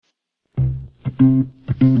Hello,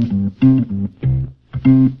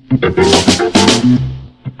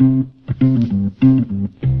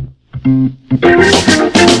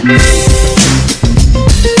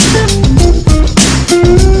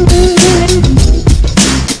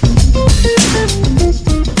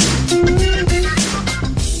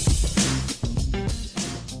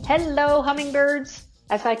 hummingbirds,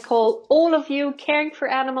 as I call all of you caring for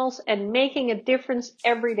animals and making a difference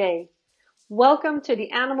every day. Welcome to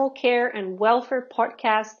the Animal Care and Welfare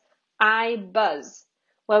podcast, iBuzz,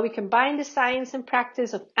 where we combine the science and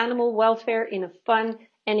practice of animal welfare in a fun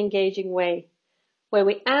and engaging way, where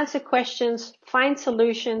we answer questions, find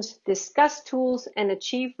solutions, discuss tools, and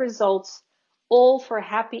achieve results, all for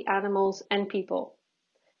happy animals and people.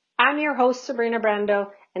 I'm your host, Sabrina Brando,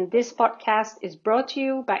 and this podcast is brought to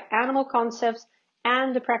you by Animal Concepts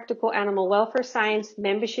and the Practical Animal Welfare Science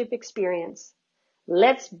membership experience.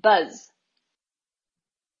 Let's buzz!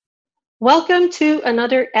 Welcome to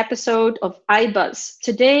another episode of iBuzz.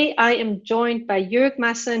 Today I am joined by Jorg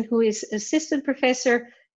Massen, who is assistant professor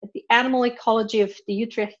at the Animal Ecology of the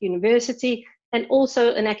Utrecht University and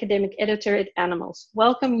also an academic editor at Animals.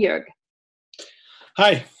 Welcome, Jorg.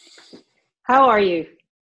 Hi. How are you?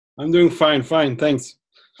 I'm doing fine, thanks.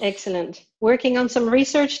 Excellent. Working on some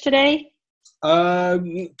research today?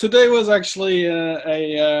 Today was actually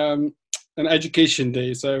an education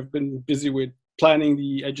day, so I've been busy with planning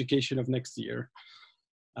the education of next year.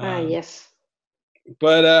 Yes.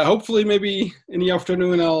 But hopefully maybe in the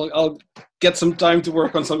afternoon I'll get some time to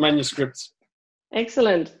work on some manuscripts.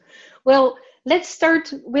 Excellent. Well, let's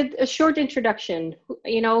start with a short introduction.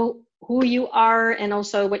 You know, who you are and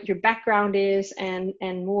also what your background is and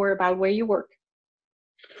more about where you work.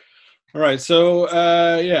 All right, so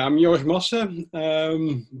I'm Jorg Massen,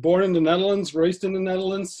 born in the Netherlands, raised in the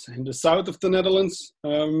Netherlands, in the south of the Netherlands.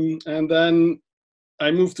 And then I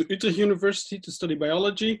moved to Utrecht University to study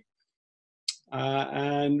biology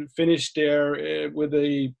and finished there with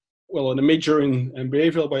a major in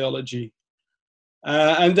behavioral biology.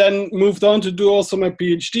 And then moved on to do also my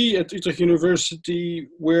PhD at Utrecht University,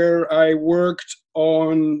 where I worked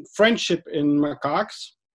on friendship in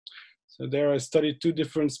macaques. So there I studied two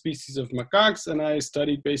different species of macaques, and I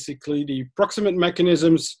studied basically the proximate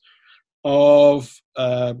mechanisms of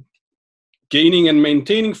gaining and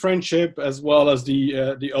maintaining friendship, as well as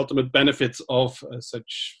the ultimate benefits of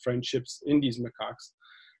such friendships in these macaques.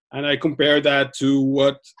 And I compared that to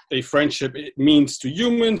what a friendship means to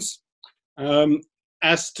humans,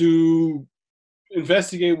 as to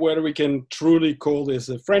investigate whether we can truly call this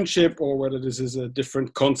a friendship or whether this is a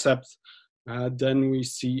different concept than we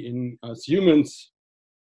see in us humans.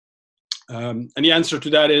 And the answer to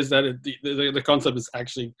that is that the concept is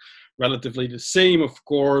actually relatively the same. Of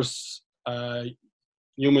course,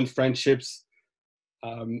 human friendships,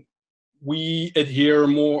 we adhere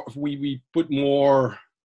more, we put more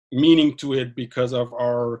meaning to it because of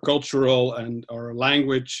our cultural and our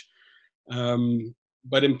language.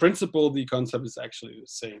 But in principle, the concept is actually the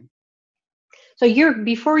same. So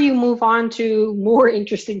before you move on to more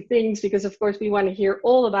interesting things, because of course we want to hear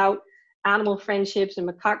all about animal friendships and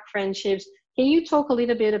macaque friendships, can you talk a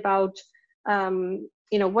little bit about,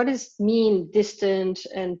 what does mean distant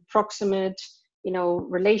and proximate,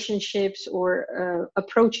 relationships or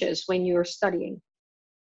approaches when you're studying?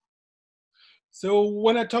 So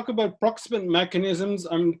when I talk about proximate mechanisms,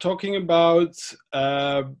 I'm talking about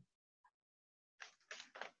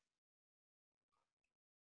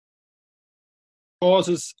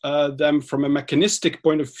causes them from a mechanistic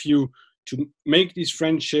point of view to make these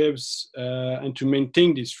friendships and to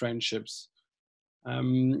maintain these friendships.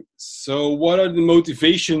 So what are the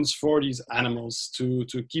motivations for these animals to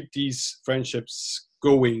keep these friendships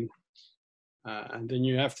going? And then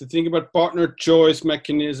you have to think about partner choice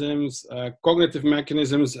mechanisms, cognitive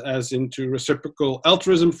mechanisms, as into reciprocal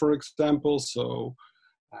altruism, for example. So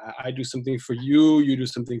I do something for you, you do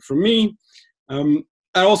something for me.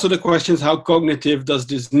 And also the question is, how cognitive does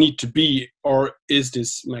this need to be, or is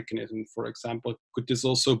this mechanism, for example, could this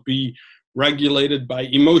also be regulated by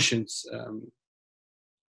emotions?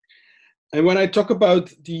 And when I talk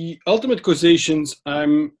about the ultimate causations,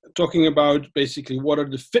 I'm talking about basically what are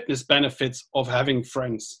the fitness benefits of having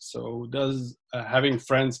friends. So does having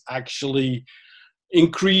friends actually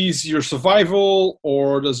increase your survival,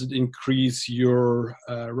 or does it increase your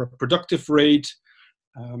reproductive rate?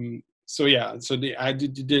 So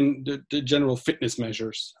the general fitness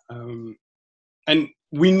measures, and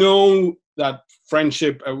we know that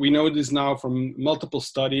friendship. We know this now from multiple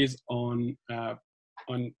studies on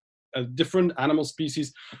different animal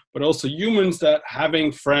species, but also humans, that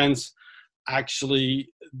having friends actually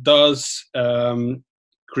does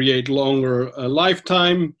create longer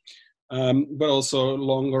lifetime, but also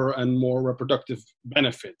longer and more reproductive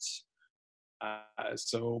benefits.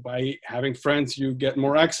 So by having friends, you get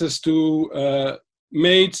more access to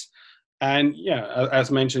mates, and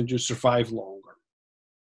as mentioned, you survive longer.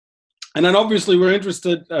 And then obviously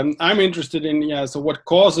I'm interested in, so what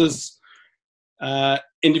causes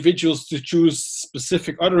individuals to choose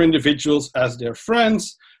specific other individuals as their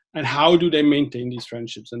friends, and how do they maintain these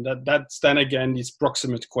friendships? And that's then again these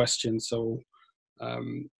proximate questions. So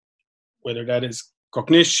whether that is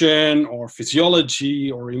cognition or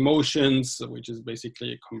physiology or emotions, which is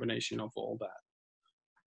basically a combination of all that.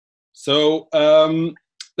 So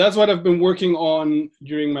that's what I've been working on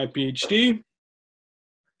during my PhD.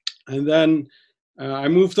 And then I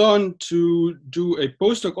moved on to do a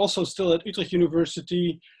postdoc, also still at Utrecht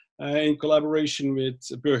University, in collaboration with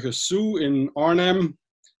Burger Sue in Arnhem,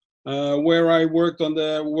 where I worked on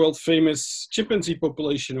the world famous chimpanzee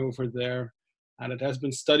population over there. And it has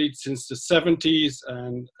been studied since the 70s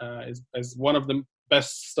and is one of the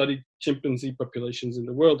best studied chimpanzee populations in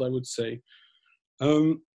the world, I would say.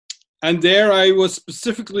 And there I was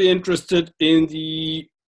specifically interested in the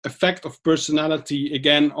effect of personality,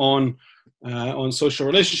 again, on social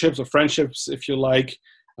relationships or friendships, if you like.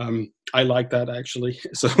 I like that, actually,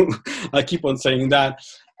 so I keep on saying that.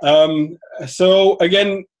 So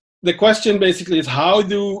again, the question basically is, how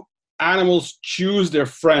do animals choose their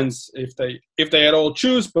friends, if they at all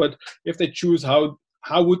choose, but if they choose, how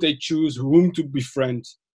would they choose whom to befriend?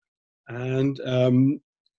 And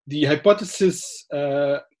the hypothesis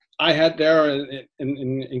I had there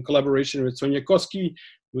in collaboration with Sonja Koski,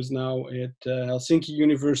 who's now at Helsinki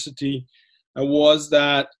University, was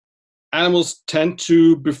that animals tend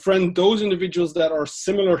to befriend those individuals that are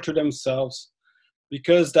similar to themselves,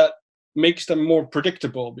 because that makes them more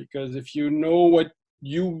predictable. Because if you know what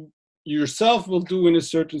you yourself will do in a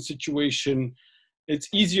certain situation, it's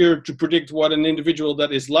easier to predict what an individual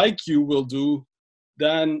that is like you will do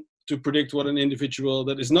than to predict what an individual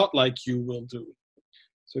that is not like you will do.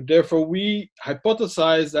 So therefore, we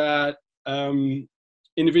hypothesize that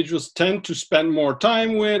individuals tend to spend more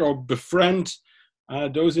time with or befriend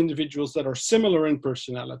those individuals that are similar in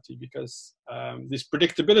personality, because this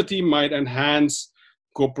predictability might enhance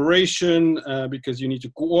cooperation, because you need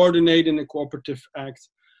to coordinate in a cooperative act.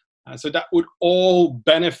 So that would all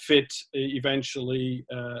benefit eventually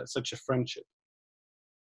such a friendship.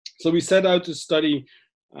 So we set out to study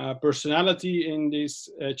personality in this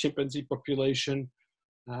chimpanzee population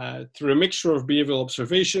through a mixture of behavioral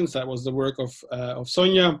observations. That was the work of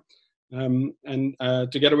Sonja, and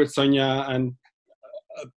together with Sonja and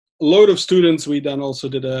a load of students, we then also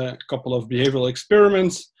did a couple of behavioral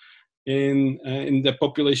experiments in the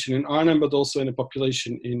population in Arnhem, but also in the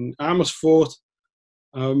population in Amersfoort.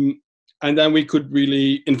 And then we could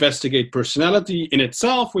really investigate personality in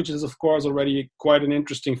itself, which is of course already quite an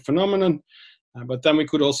interesting phenomenon. But then we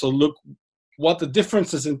could also look what the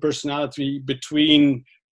differences in personality between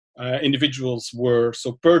individuals were.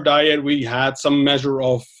 So per diet, we had some measure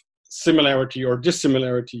of similarity or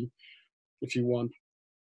dissimilarity, if you want.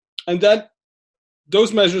 And that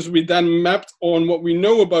those measures we then mapped on what we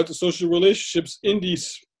know about the social relationships in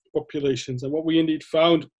these populations. And what we indeed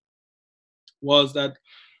found was that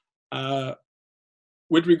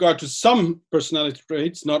with regard to some personality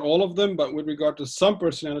traits, not all of them, but with regard to some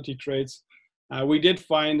personality traits, we did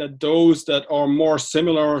find that those that are more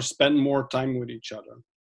similar spend more time with each other.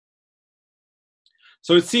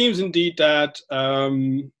 So it seems indeed that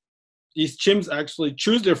these chimps actually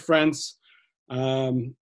choose their friends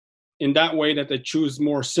in that way, that they choose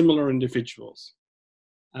more similar individuals.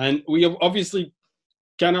 And we obviously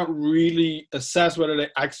cannot really assess whether they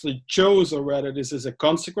actually chose or whether this is a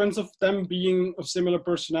consequence of them being of similar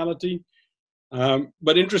personality.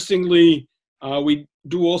 But interestingly, we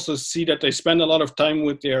do also see that they spend a lot of time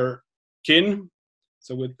with their kin,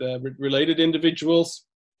 so with related individuals,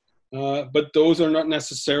 but those are not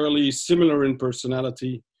necessarily similar in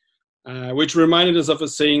personality, which reminded us of a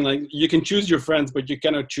saying like, you can choose your friends, but you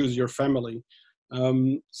cannot choose your family.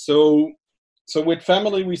 So with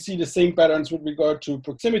family, we see the same patterns with regard to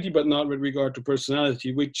proximity, but not with regard to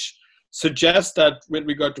personality, which suggests that with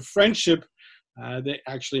regard to friendship, they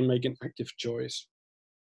actually make an active choice.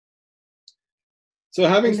 So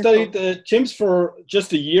having studied chimps for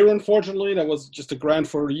just a year, unfortunately, that was just a grant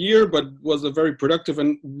for a year, but was a very productive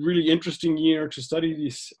and really interesting year to study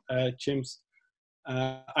these chimps.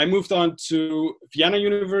 I moved on to Vienna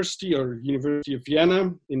University, or University of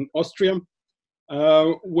Vienna in Austria,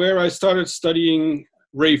 where I started studying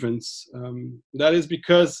ravens. That is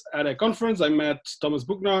because at a conference I met Thomas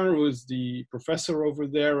Buchner, who is the professor over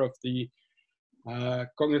there of the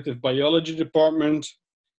cognitive biology department.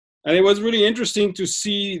 And it was really interesting to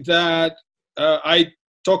see that I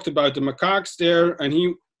talked about the macaques there, and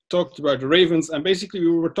he talked about the ravens, and basically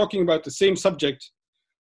we were talking about the same subject,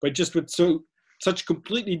 but just with such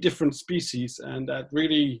completely different species, and that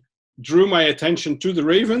really drew my attention to the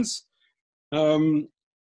ravens,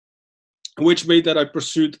 which made that I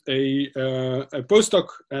pursued a postdoc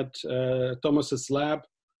at Thomas's lab.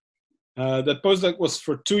 That postdoc was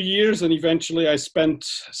for 2 years, and eventually I spent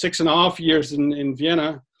 6.5 years in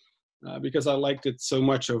Vienna because I liked it so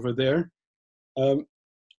much over there.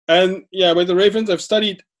 And yeah, with the ravens, I've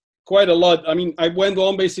studied quite a lot. I mean, I went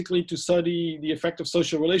on basically to study the effect of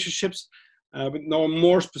social relationships, but now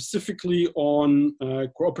more specifically on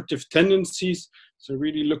cooperative tendencies. So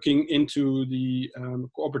really looking into the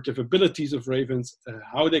cooperative abilities of ravens,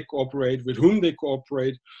 how they cooperate, with whom they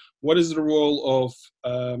cooperate, what is the role of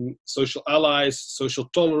social allies, social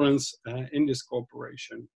tolerance in this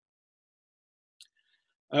cooperation.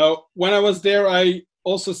 When I was there, I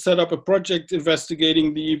also set up a project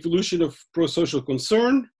investigating the evolution of pro-social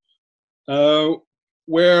concern,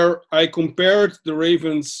 where I compared the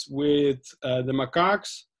ravens with the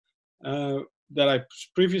macaques that I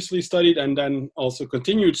previously studied, and then also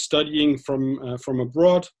continued studying from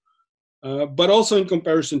abroad, but also in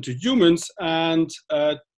comparison to humans and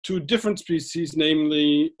two different species,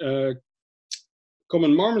 namely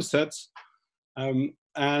common marmosets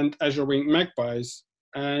and azure-winged magpies.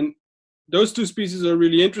 And those two species are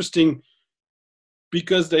really interesting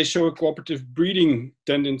because they show a cooperative breeding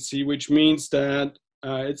tendency, which means that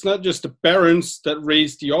it's not just the parents that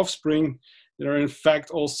raise the offspring. There are in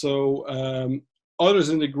fact also others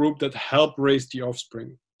in the group that help raise the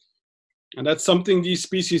offspring. And that's something these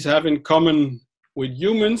species have in common with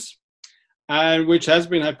humans, and which has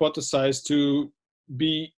been hypothesized to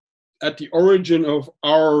be at the origin of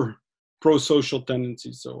our pro-social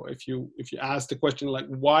tendencies. So if you ask the question like,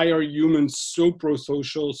 why are humans so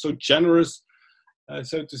pro-social, so generous,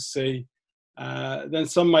 so to say, then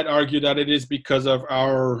some might argue that it is because of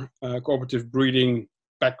our cooperative breeding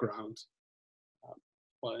background.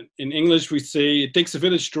 Well, in English we say it takes a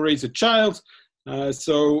village to raise a child,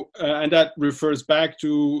 and that refers back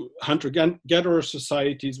to hunter-gatherer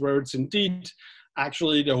societies, where it's indeed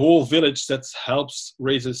actually the whole village that helps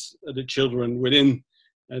raises the children within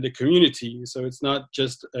the community. So it's not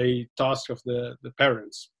just a task of the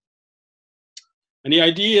parents. And the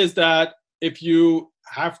idea is that if you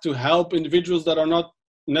have to help individuals that are not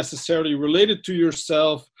necessarily related to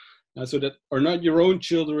yourself, so that are not your own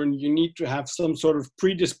children, you need to have some sort of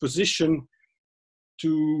predisposition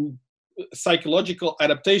to psychological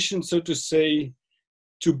adaptation, so to say,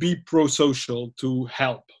 to be pro-social, to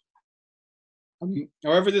help.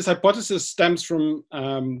 However, this hypothesis stems from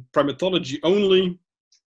primatology only,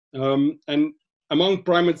 and among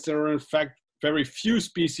primates there are in fact very few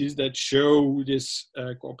species that show this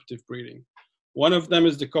cooperative breeding. One of them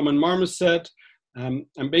is the common marmoset, and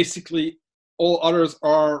basically all others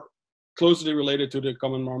are closely related to the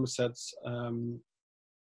common marmosets. And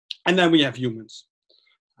then we have humans.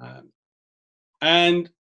 And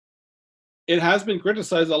it has been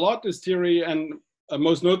criticized a lot, this theory, and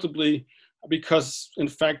most notably because, in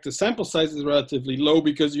fact, the sample size is relatively low,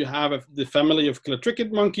 because you have the family of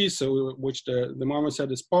callitrichid monkeys, so which the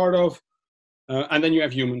marmoset is part of, and then you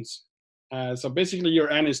have humans. So basically your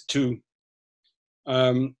N is 2.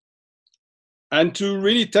 And to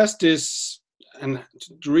really test this, and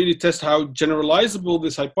to really test how generalizable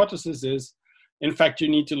this hypothesis is, in fact, you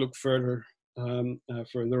need to look further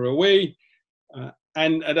away.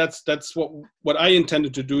 And that's what I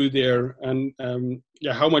intended to do there. And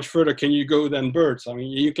yeah, how much further can you go than birds? I mean,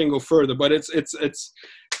 you can go further, but it's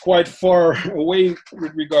quite far away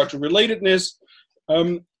with regard to relatedness.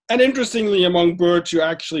 And interestingly, among birds, you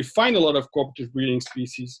actually find a lot of cooperative breeding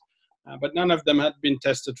species, but none of them had been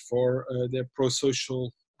tested for their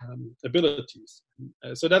pro-social abilities.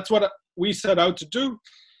 So that's what we set out to do.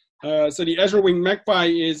 So the azure-winged magpie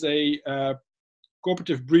is a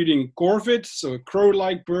cooperative breeding corvid, so a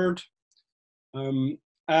crow-like bird. And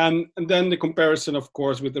then the comparison, of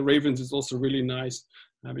course, with the ravens is also really nice,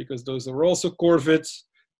 because those are also corvids,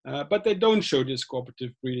 but they don't show this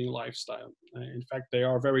cooperative breeding lifestyle. In fact, they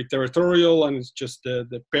are very territorial, and it's just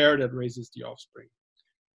the pair that raises the offspring.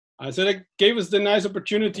 So that gave us the nice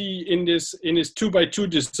opportunity in this 2x2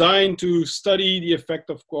 design to study the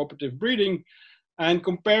effect of cooperative breeding and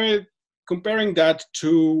comparing that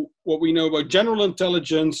to what we know about general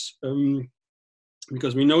intelligence,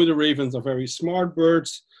 because we know the ravens are very smart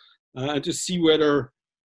birds, and to see whether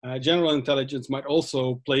general intelligence might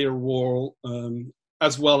also play a role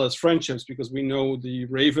as well as friendships, because we know the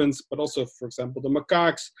ravens, but also, for example, the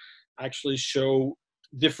macaques actually show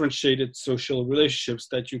differentiated social relationships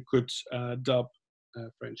that you could dub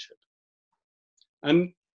friendship.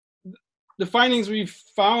 And the findings we've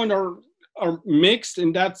found are mixed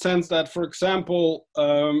in that sense that, for example,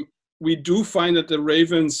 we do find that the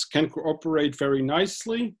ravens can cooperate very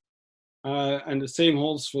nicely. And the same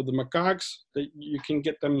holds for the macaques, that you can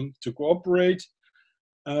get them to cooperate.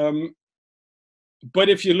 But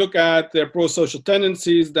if you look at their pro-social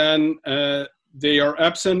tendencies, then they are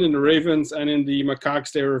absent in the ravens, and in the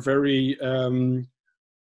macaques, they are very,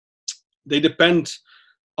 they depend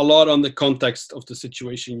a lot on the context of the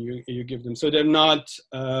situation you give them. So they're not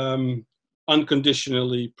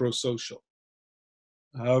unconditionally pro-social.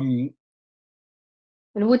 And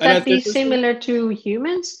would that be similar to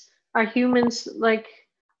humans? Are humans like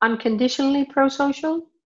unconditionally pro-social,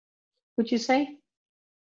 would you say?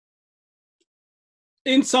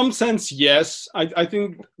 In some sense, yes. I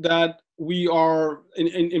think that we are,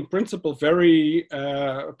 in principle, very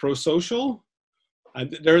pro-social.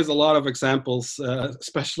 There is a lot of examples,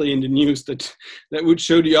 especially in the news, that would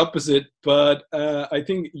show the opposite. But I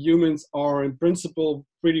think humans are, in principle,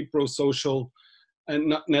 pretty pro-social, and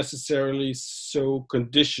not necessarily so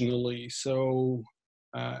conditionally. So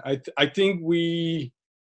I think we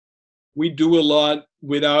do a lot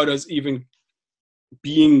without us even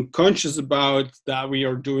being conscious about that we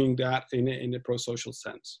are doing that in a pro-social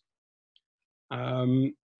sense.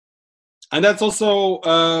 And that's also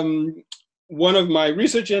one of my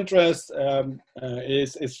research interests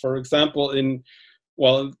is, for example,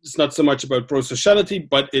 it's not so much about pro-sociality,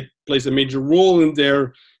 but it plays a major role in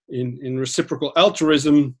there in reciprocal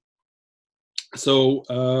altruism. So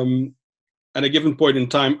at a given point in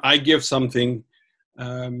time, I give something,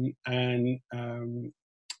 and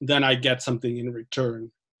then I get something in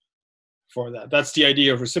return for that. That's the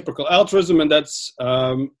idea of reciprocal altruism, and that's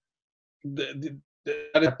that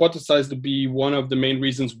hypothesized to be one of the main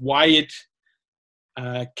reasons why it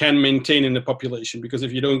can maintain in the population. Because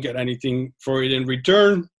if you don't get anything for it in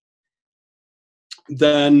return,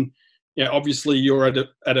 then obviously you're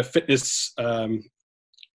at a fitness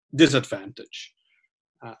disadvantage.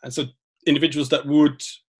 And so individuals that would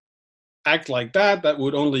act like that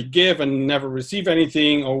would only give and never receive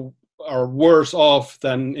anything, or are worse off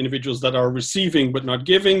than individuals that are receiving but not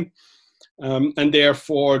giving. And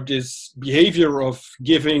therefore, this behavior of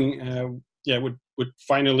giving would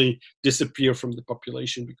finally disappear from the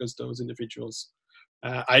population, because those individuals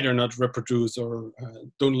either not reproduce or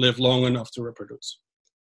don't live long enough to reproduce.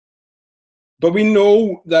 But we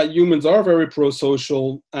know that humans are very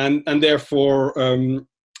pro-social, and therefore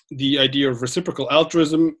the idea of reciprocal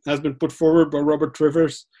altruism has been put forward by Robert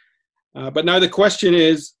Trivers. But now the question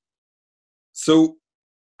is, so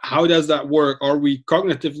how does that work? Are we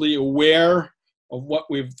cognitively aware of what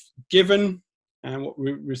we've given and what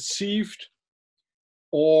we received,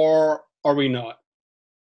 or are we not?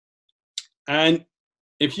 And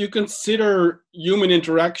if you consider human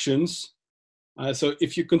interactions, so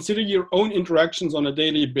if you consider your own interactions on a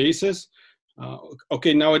daily basis,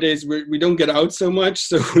 okay, nowadays we don't get out so much,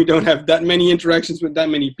 so we don't have that many interactions with that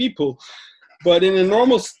many people. But in a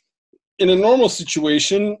normal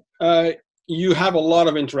situation, you have a lot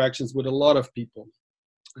of interactions with a lot of people.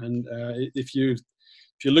 And if you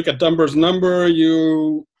look at Dunbar's number,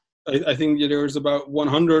 I think there's about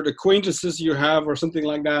 100 acquaintances you have, or something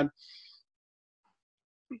like that.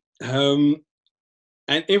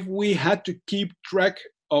 And if we had to keep track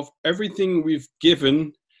of everything we've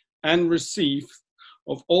given and received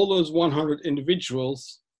of all those 100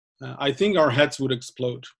 individuals, I think our heads would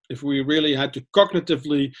explode if we really had to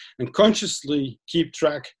cognitively and consciously keep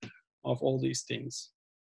track of all these things.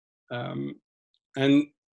 And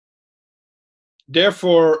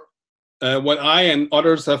therefore, what I and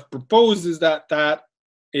others have proposed is that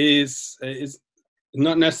is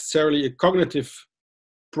not necessarily a cognitive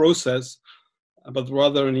process, but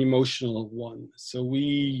rather an emotional one. So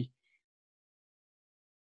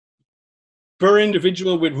per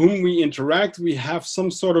individual with whom we interact, we have some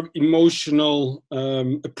sort of emotional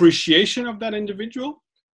appreciation of that individual.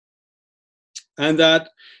 And that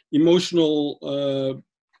emotional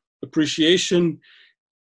appreciation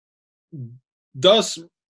does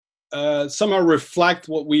somehow reflect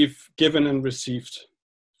what we've given and received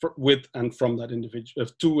with and from that individual,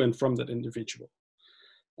 to and from that individual.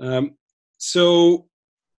 So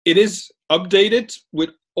it is updated with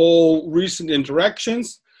all recent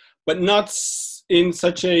interactions, but not in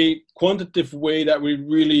such a quantitative way that we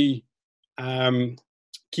really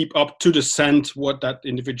keep up to the cent what that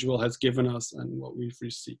individual has given us and what we've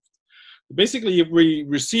received. Basically, if we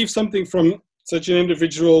receive something from such an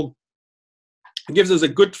individual. It gives us a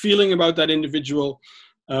good feeling about that individual,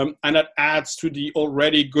 and that adds to the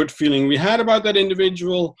already good feeling we had about that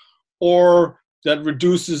individual, or that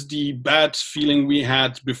reduces the bad feeling we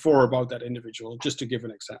had before about that individual, just to give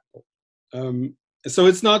an example. So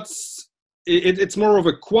it's not, it's more of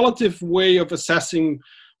a qualitative way of assessing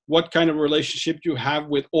what kind of relationship you have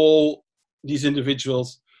with all these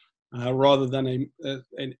individuals, rather than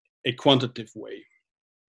a quantitative way.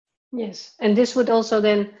 Yes, and this would also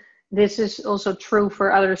then, this is also true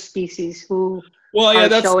for other species who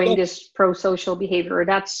are showing this pro-social behavior.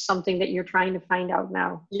 That's something that you're trying to find out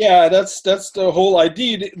now. Yeah, that's the whole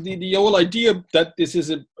idea. The whole idea that this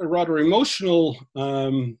is a rather emotional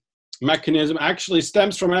mechanism actually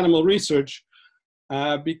stems from animal research,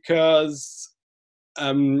 because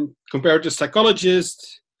comparative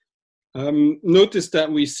psychologists notice that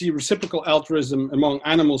we see reciprocal altruism among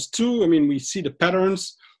animals too. I mean, we see the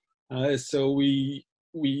patterns, so we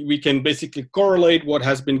can basically correlate what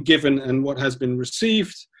has been given and what has been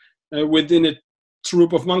received within a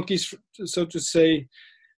troop of monkeys, so to say.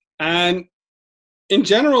 And in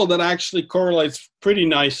general, that actually correlates pretty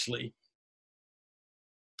nicely.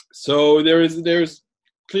 So there's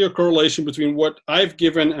clear correlation between what I've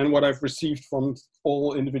given and what I've received from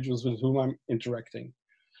all individuals with whom I'm interacting.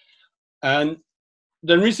 And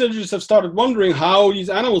then researchers have started wondering how these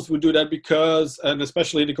animals would do that, because, and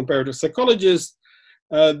especially the comparative psychologists,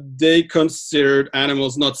 they considered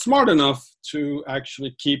animals not smart enough to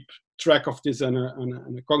actually keep track of this in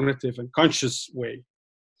a cognitive and conscious way.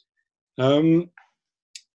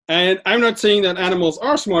 And I'm not saying that animals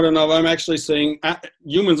are smart enough. I'm actually saying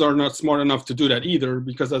humans are not smart enough to do that either,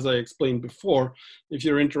 because as I explained before, if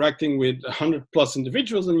you're interacting with 100+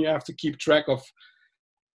 individuals and you have to keep track of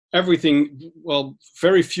everything, well,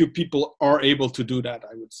 very few people are able to do that,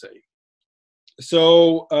 I would say.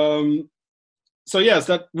 So, so yes,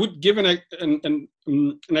 that would give an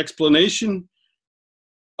explanation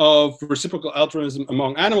of reciprocal altruism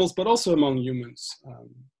among animals, but also among humans.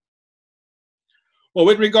 Well,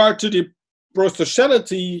 with regard to the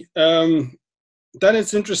prosociality, then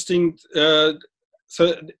it's interesting.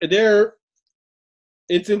 So there,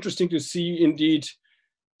 it's interesting to see indeed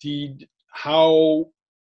how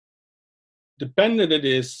dependent it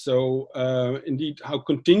is. So indeed, how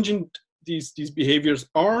contingent these behaviors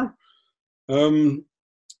are, and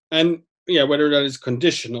yeah, whether that is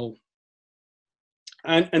conditional.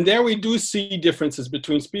 And there we do see differences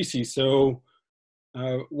between species. So.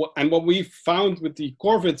 What we found with the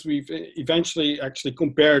corvids, we've eventually actually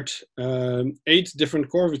compared 8 different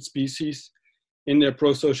corvid species in their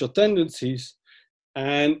prosocial tendencies.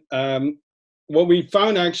 And what we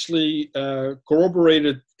found actually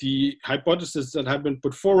corroborated the hypothesis that had been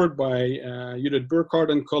put forward by Judith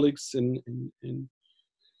Burkhardt and colleagues in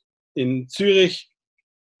Zurich.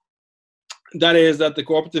 That is that the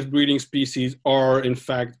cooperative breeding species are in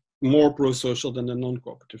fact more prosocial than the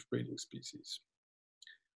non-cooperative breeding species.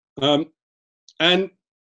 And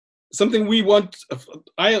something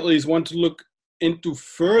I at least want to look into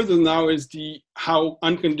further now is how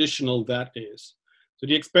unconditional that is. So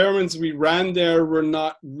the experiments we ran there were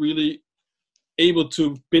not really able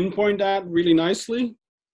to pinpoint that really nicely,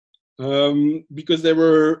 because they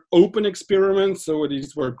were open experiments. So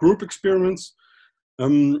these were group experiments.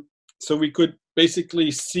 So we could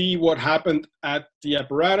basically see what happened at the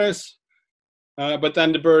apparatus. But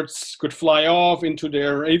then the birds could fly off into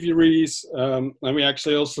their aviaries, and we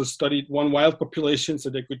actually also studied one wild population, so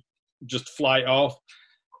they could just fly off.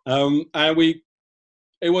 And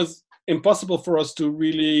it was impossible for us to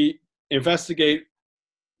really investigate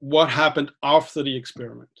what happened after the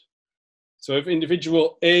experiment. So if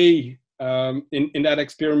individual A in that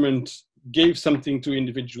experiment gave something to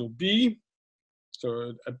individual B,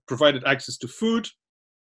 so it provided access to food,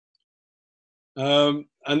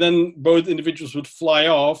 and then both individuals would fly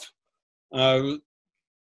off.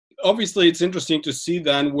 Obviously, it's interesting to see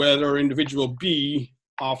then whether individual B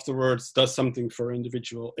afterwards does something for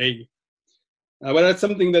individual A. But that's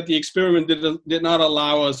something that the experiment did not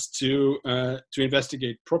allow us to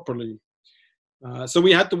investigate properly. So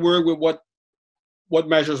we had to work with what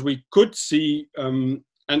measures we could see. And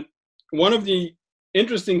one of the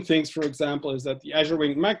interesting things, for example, is that the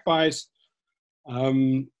azure-winged magpies.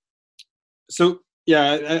 So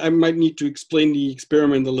yeah, I might need to explain the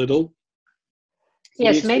experiment a little. So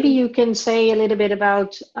yes, maybe you can say a little bit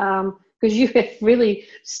about, because you have really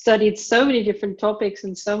studied so many different topics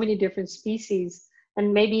and so many different species.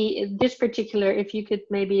 And maybe this particular, if you could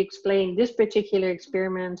maybe explain this particular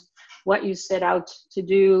experiment, what you set out to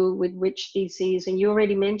do with which species. And you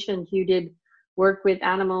already mentioned you did work with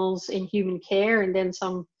animals in human care and then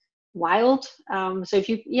some wild. So if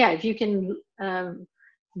you can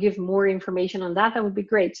give more information on that, that would be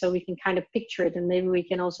great. So we can kind of picture it, and maybe we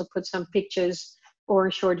can also put some pictures or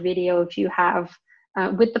a short video if you have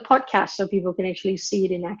with the podcast, so people can actually see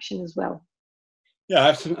it in action as well.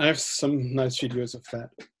 Yeah, I have some nice videos of that.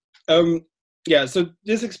 Yeah, so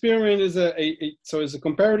this experiment is a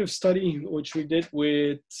comparative study which we did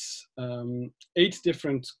with 8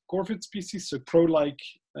 different corvid species, so crow-like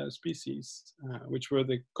species, which were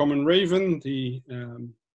the common raven, the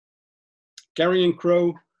carrion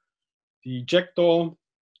crow, the jackdaw,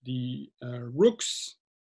 the rooks,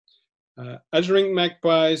 azure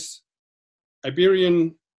magpies,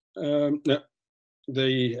 Iberian, the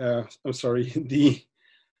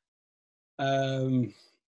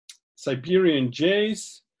Siberian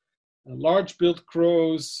jays, large-billed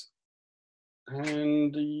crows,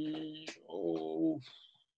 and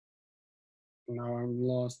now I'm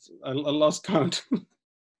lost. I lost count.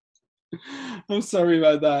 I'm sorry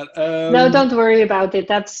about that. No, don't worry about it.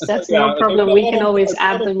 That's no problem. We can always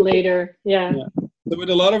add them later. Yeah. So with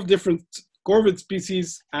a lot of different corvid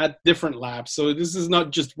species at different labs. So this is not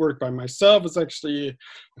just work by myself. It's actually a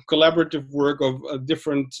collaborative work of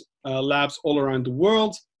different labs all around the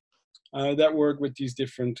world that work with these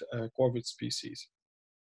different corvid species.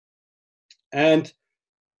 And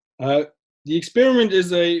the experiment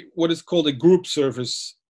is what is called a group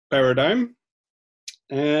service paradigm.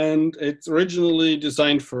 And it's originally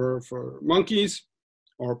designed for monkeys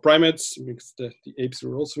or primates, because the apes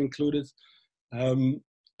were also included.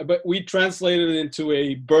 But we translated it into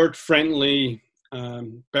a bird-friendly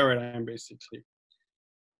paradigm, basically.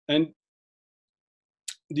 And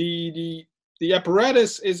the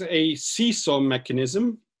apparatus is a seesaw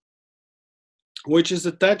mechanism, which is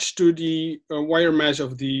attached to the wire mesh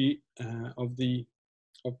of the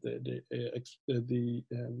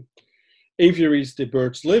aviaries the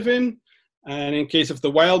birds live in. And in case of the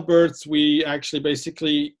wild birds, we actually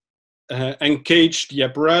basically encaged the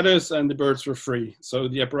apparatus, and the birds were free. So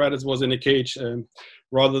the apparatus was in a cage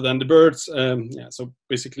rather than the birds. So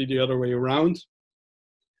basically the other way around.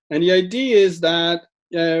 And the idea is that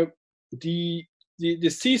the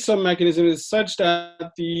seesaw mechanism is such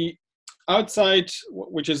that the outside,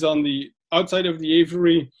 which is on the outside of the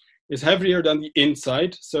aviary, is heavier than the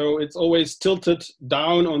inside. So it's always tilted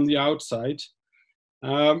down on the outside.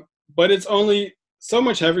 But it's only so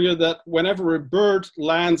much heavier that whenever a bird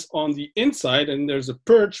lands on the inside and there's a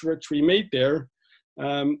perch which we made there,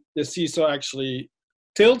 the seesaw actually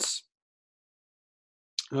tilts.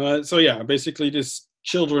 So yeah, basically this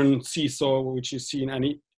children seesaw which you see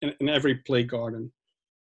in every play garden.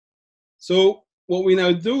 So what we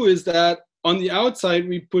now do is that on the outside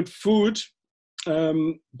we put food,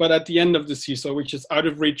 but at the end of the seesaw, which is out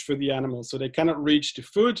of reach for the animals, so they cannot reach the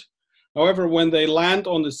food. However, when they land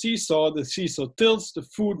on the seesaw tilts, the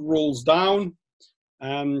food rolls down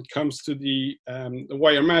and comes to the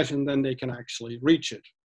wire mesh, and then they can actually reach it.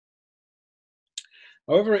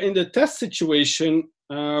 However, in the test situation,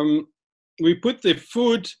 we put the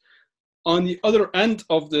food on the other end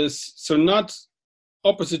of this, so not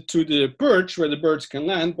opposite to the perch where the birds can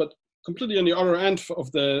land, but completely on the other end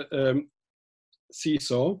of the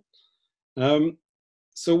seesaw.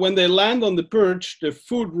 So when they land on the perch, the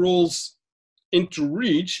food rolls into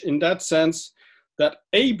reach in that sense that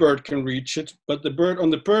a bird can reach it, but the bird on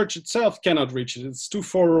the perch itself cannot reach it. It's too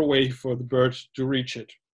far away for the bird to reach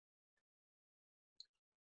it.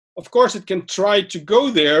 Of course, it can try to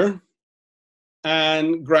go there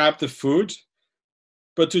and grab the food,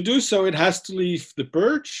 but to do so, it has to leave the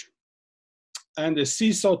perch, and the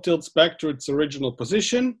seesaw tilts back to its original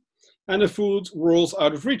position, and the food rolls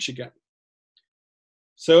out of reach again.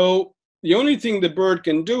 So the only thing the bird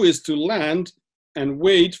can do is to land and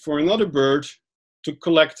wait for another bird to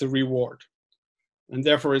collect the reward. And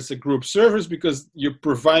therefore it's a group service because you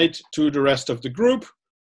provide to the rest of the group,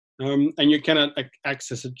 and you cannot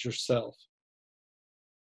access it yourself.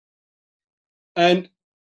 And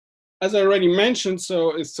as I already mentioned,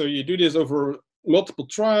 so you do this over multiple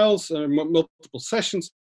trials, multiple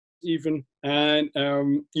sessions even, and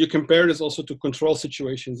you compare this also to control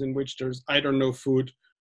situations in which there's either no food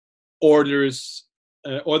or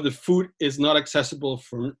the food is not accessible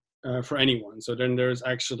for anyone. So then there's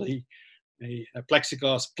actually a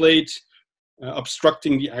plexiglass plate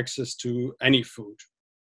obstructing the access to any food.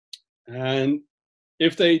 And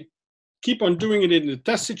if they keep on doing it in the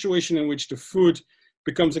test situation in which the food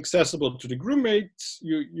becomes accessible to the group mates,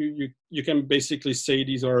 you can basically say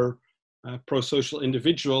these are pro-social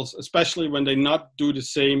individuals, especially when they not do the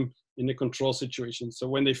same in the control situation. So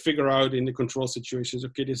when they figure out in the control situations,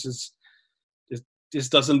 okay, this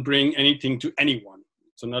doesn't bring anything to anyone.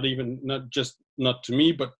 So not to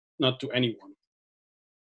me, but not to anyone.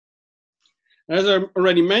 As I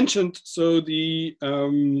already mentioned, so the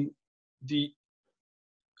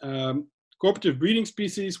cooperative breeding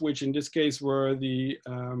species, which in this case were the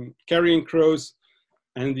carrion crows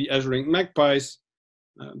and the azure-winged magpies,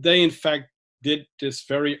 they in fact did this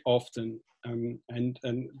very often. And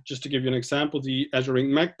just to give you an example, the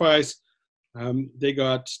azure-winged magpies, they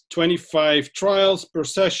got 25 trials per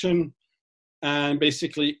session, and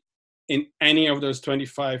basically in any of those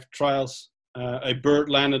 25 trials, a bird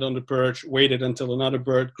landed on the perch, waited until another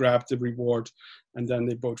bird grabbed the reward, and then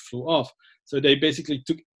they both flew off. So they basically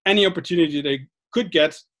took any opportunity they could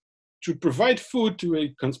get to provide food to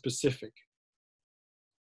a conspecific.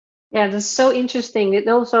 Yeah, that's so interesting. It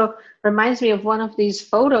also reminds me of one of these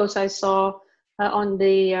photos I saw on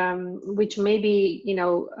the, which maybe,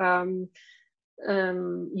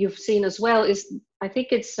 you've seen as well, is I think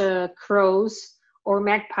it's crows or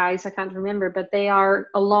magpies, I can't remember, but they are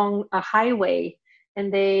along a highway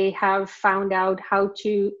and they have found out how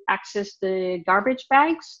to access the garbage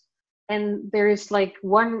bags. And there is like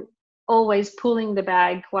one always pulling the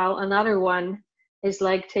bag while another one is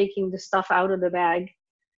like taking the stuff out of the bag.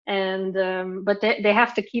 And but they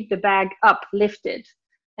have to keep the bag up, lifted.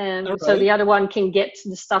 And so the other one can get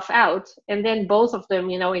the stuff out, and then both of them,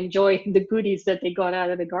 enjoy the goodies that they got out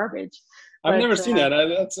of the garbage. I've never seen that.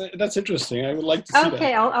 That's interesting. I would like to see that.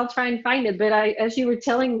 Okay, I'll try and find it. But as you were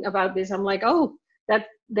telling about this, I'm like, oh,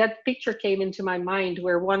 that picture came into my mind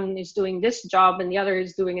where one is doing this job and the other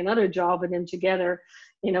is doing another job, and then together,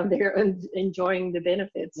 they're enjoying the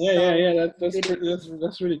benefits. Yeah.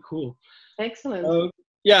 That's really cool. Excellent.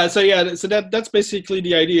 So that's basically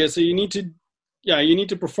the idea. So you need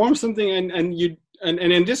to perform something, and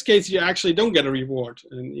in this case you actually don't get a reward.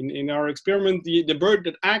 And in our experiment, the bird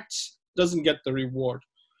that acts doesn't get the reward.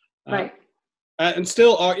 Right. And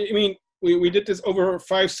still, we did this over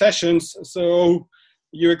 5 sessions, so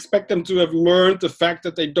you expect them to have learned the fact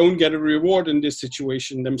that they don't get a reward in this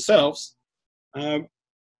situation themselves.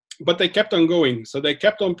 But they kept on going, so they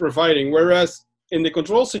kept on providing. Whereas in the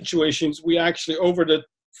control situations, we actually over the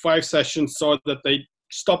 5 sessions saw that they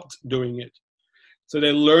stopped doing it. So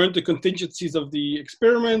they learned the contingencies of the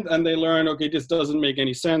experiment, and they learned, okay, this doesn't make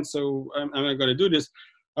any sense, so I'm not going to do this.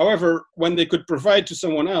 However, when they could provide to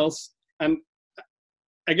someone else, and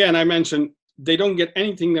again, I mentioned they don't get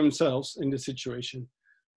anything themselves in this situation.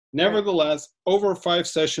 Nevertheless, over 5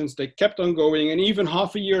 sessions, they kept on going, and even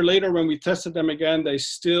half a year later, when we tested them again, they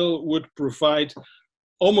still would provide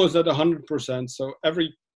almost at 100%. So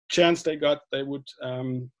every chance they got, they would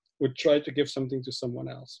try to give something to someone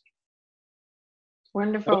else.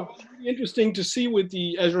 Wonderful. What's really interesting to see with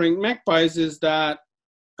the azure-winged magpies is that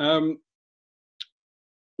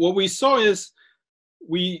what we saw is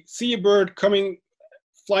we see a bird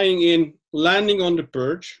flying in, landing on the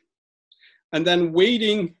perch, and then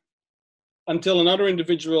waiting until another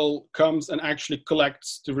individual comes and actually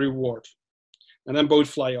collects the reward, and then both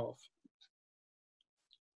fly off.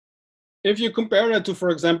 If you compare that to, for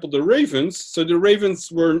example, the ravens, so the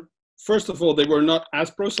ravens were, first of all, they were not as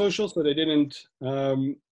pro-social, so they didn't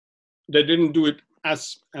do it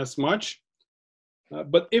as much.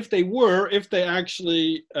 But if they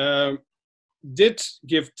actually did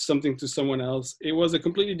give something to someone else, it was a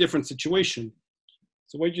completely different situation.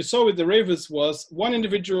 So what you saw with the ravens was one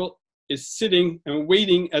individual is sitting and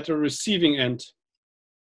waiting at the receiving end.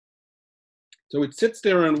 So it sits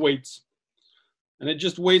there and waits. And it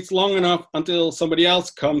just waits long enough until somebody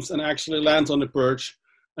else comes and actually lands on the perch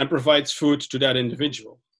and provides food to that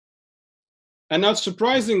individual. And not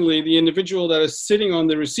surprisingly, the individual that is sitting on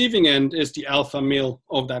the receiving end is the alpha male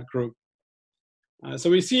of that group. So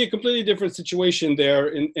we see a completely different situation there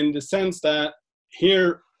in the sense that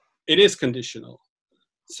here it is conditional.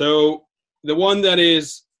 So the one that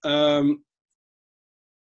is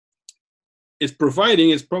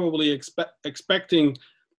providing is probably expecting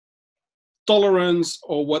tolerance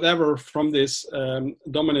or whatever from this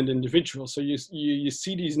dominant individual. So you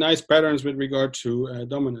see these nice patterns with regard to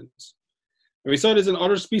dominance. And we saw this in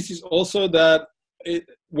other species also, that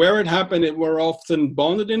where it happened, it were often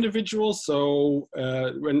bonded individuals. So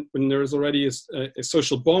when there is already a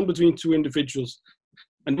social bond between 2 individuals,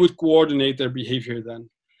 and would coordinate their behavior then.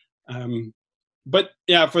 But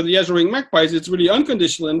yeah, for the azure-winged magpies, it's really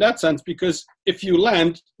unconditional in that sense, because if you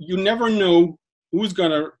land, you never know who's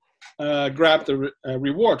going to grab the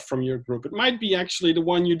reward from your group. It might be actually the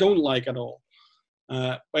one you don't like at all.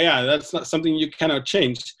 But yeah, that's not something you cannot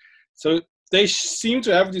change. So they seem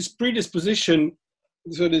to have this predisposition,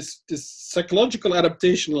 so this psychological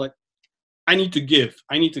adaptation, like, I need to give.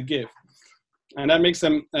 And that makes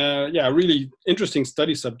them, really interesting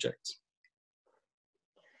study subjects.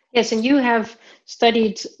 Yes, and you have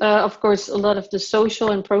studied, of course, a lot of the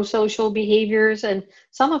social and pro-social behaviors, and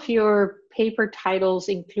some of your paper titles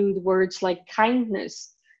include words like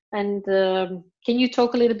kindness. And can you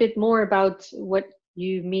talk a little bit more about what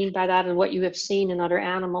you mean by that and what you have seen in other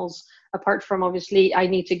animals, apart from obviously, I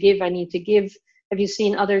need to give, I need to give. Have you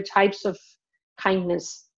seen other types of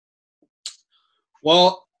kindness?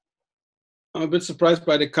 Well, I'm a bit surprised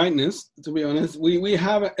by the kindness, to be honest. We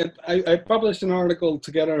have, I published an article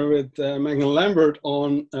together with Megan Lambert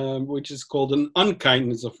on, which is called An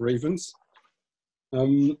Unkindness of Ravens.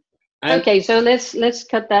 Okay, so let's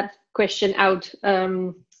cut that question out.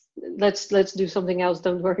 Let's do something else.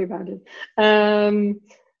 Don't worry about it.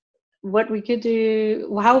 What we could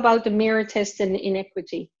do, how about the mirror test and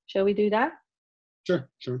inequity? Shall we do that? Sure.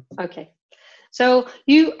 Okay. So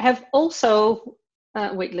you have also,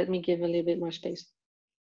 wait, let me give a little bit more space.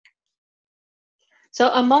 So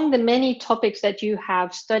among the many topics that you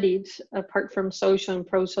have studied, apart from social and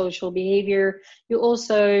pro-social behavior, you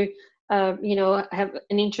also, have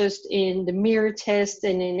an interest in the mirror test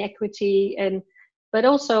and inequity, but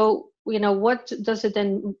also, what does it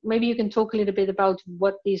then? Maybe you can talk a little bit about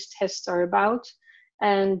what these tests are about,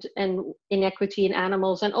 and inequity in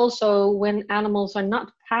animals, and also when animals are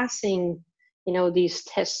not passing, these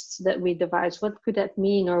tests that we devise. What could that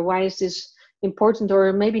mean, or why is this important,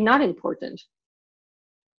 or maybe not important?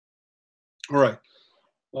 All right.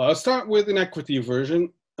 Well, I'll start with inequity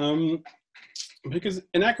aversion, because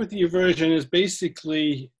inequity aversion is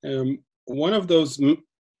basically one of those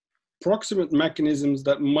proximate mechanisms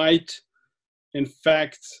that might, in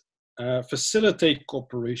fact, facilitate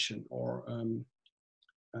cooperation or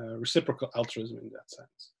reciprocal altruism in that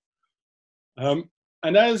sense.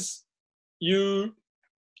 And as you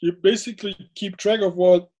basically keep track of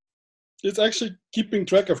it's actually keeping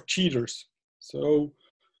track of cheaters. So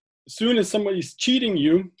as soon as somebody's cheating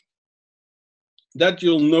you, that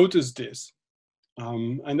you'll notice this.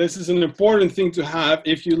 And this is an important thing to have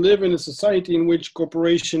if you live in a society in which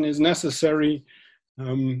cooperation is necessary.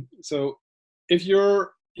 So if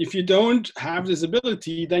you don't have this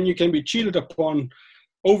ability, then you can be cheated upon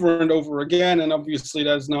over and over again, and obviously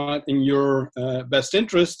that's not in your best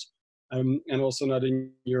interest, and also not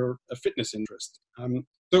in your fitness interest.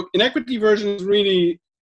 So inequity aversion is really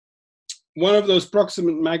one of those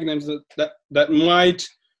proximate mechanisms that might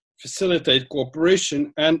facilitate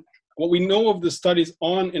cooperation. And what we know of the studies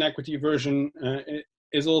on inequity aversion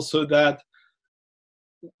is also that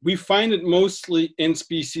we find it mostly in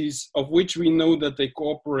species of which we know that they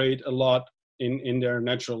cooperate a lot in their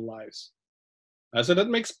natural lives. So that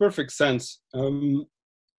makes perfect sense.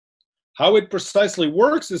 How it precisely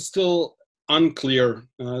works is still unclear.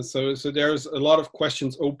 So there's a lot of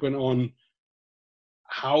questions open on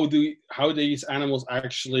how these animals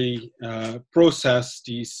actually process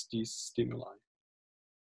these stimuli.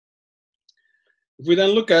 If we then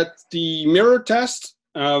look at the mirror test,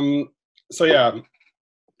 I'm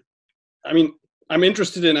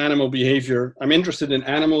interested in animal behavior. I'm interested in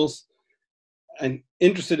animals and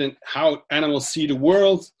interested in how animals see the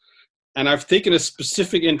world. And I've taken a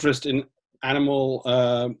specific interest in animal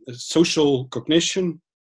social cognition.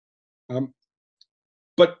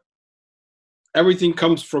 But everything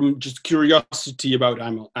comes from just curiosity about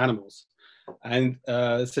animals. And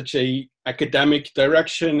such a academic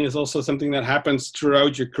direction is also something that happens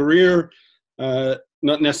throughout your career,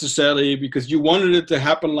 not necessarily because you wanted it to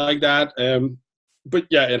happen like that, but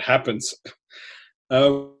yeah, it happens.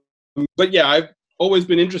 But yeah, I've always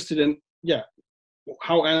been interested in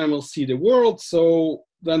how animals see the world. So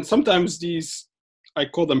then sometimes these, I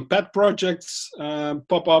call them pet projects,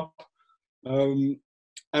 pop up.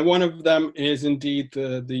 And one of them is indeed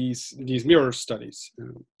these mirror studies.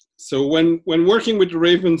 So when working with the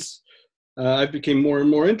ravens, I became more and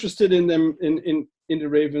more interested in them, in the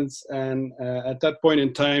ravens. And at that point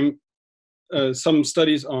in time, some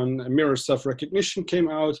studies on mirror self-recognition came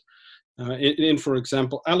out in, for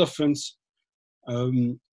example, elephants.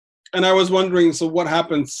 And I was wondering, so what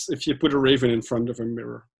happens if you put a raven in front of a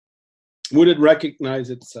mirror? Would it recognize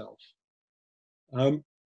itself?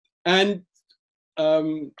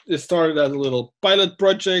 It started as a little pilot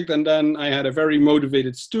project, and then I had a very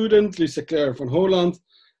motivated student, Lisa Claire van Holland,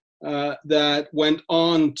 that went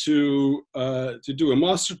on to do a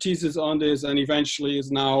master thesis on this, and eventually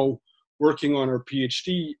is now working on her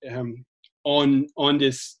PhD on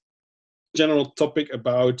this general topic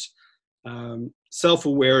about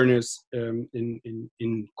self-awareness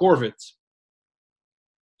in corvids.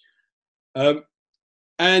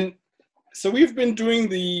 And So we've been doing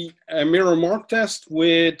the mirror mark test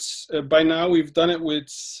with, by now we've done it with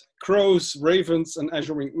crows, ravens, and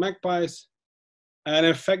azure-winged magpies. And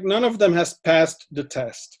in fact, none of them has passed the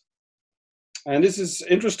test. And this is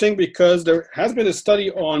interesting because there has been a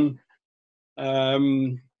study on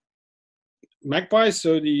magpies,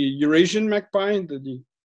 so the Eurasian magpie, the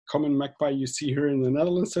common magpie you see here in the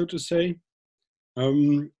Netherlands, so to say,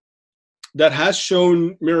 that has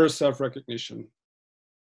shown mirror self-recognition.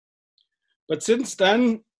 But since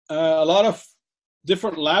then, a lot of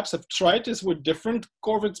different labs have tried this with different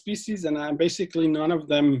corvid species, and basically none of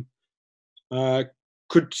them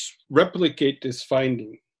could replicate this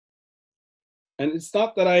finding. And it's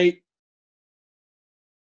not that I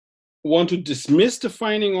want to dismiss the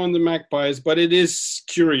finding on the magpies, but it is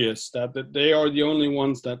curious that they are the only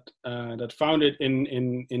ones that found it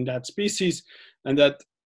in that species, and that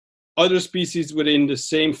other species within the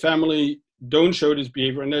same family don't show this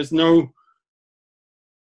behavior. And there's no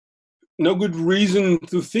good reason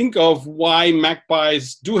to think of why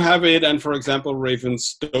magpies do have it and, for example,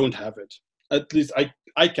 ravens don't have it. At least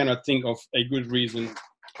I cannot think of a good reason.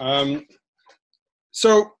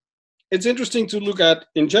 So it's interesting to look at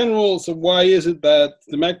in general. So why is it that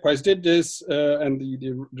the magpies did this and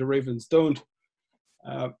the ravens don't?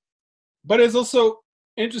 But it's also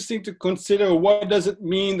interesting to consider, what does it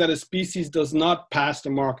mean that a species does not pass the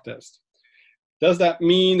mark test? Does that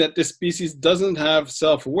mean that this species doesn't have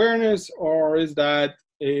self-awareness, or is that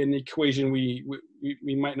an equation we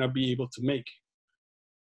might not be able to make?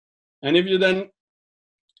 And if you then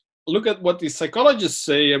look at what the psychologists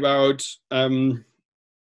say about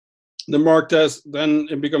the mark test, then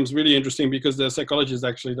it becomes really interesting, because the psychologists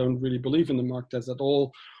actually don't really believe in the mark test at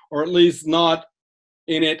all, or at least not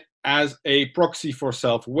in it as a proxy for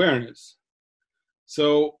self-awareness.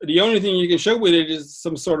 So the only thing you can show with it is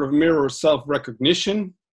some sort of mirror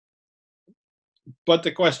self-recognition. But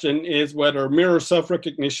the question is whether mirror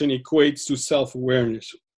self-recognition equates to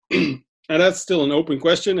self-awareness. And that's still an open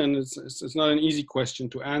question, and it's not an easy question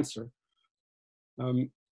to answer.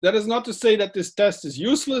 That is not to say that this test is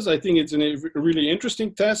useless. I think it's a really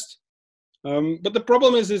interesting test. But the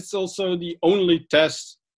problem is it's also the only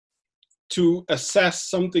test to assess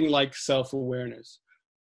something like self-awareness,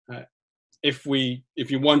 if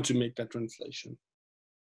you want to make that translation.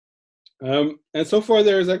 And so far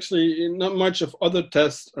there's actually not much of other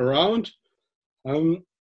tests around. And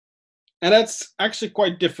that's actually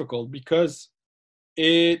quite difficult, because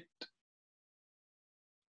it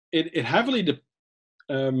heavily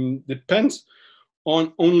depends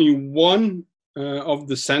on only one of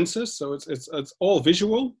the senses. So it's all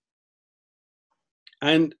visual.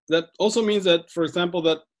 And that also means that, for example,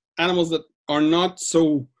 that animals that are not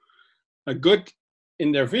so good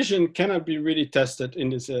in their vision cannot be really tested in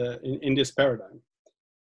this paradigm.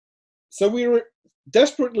 So we're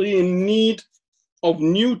desperately in need of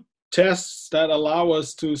new tests that allow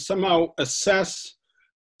us to somehow assess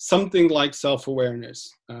something like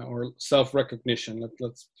self-awareness or self-recognition.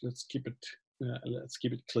 Let's keep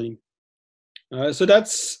it clean. So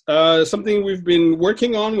that's something we've been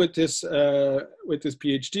working on with this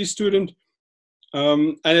PhD student,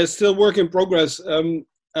 and it's still work in progress.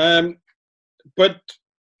 But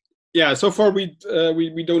yeah, so far we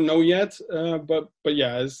don't know yet. But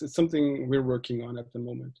yeah, it's something we're working on at the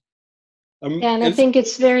moment. Yeah, and I think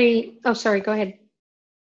it's very. Oh, sorry. Go ahead.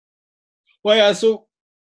 Well, yeah. So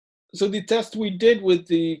the test we did with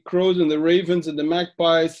the crows and the ravens and the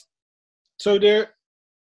magpies. So there.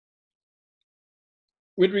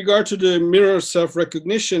 With regard to the mirror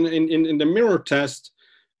self-recognition in the mirror test,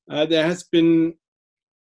 there has been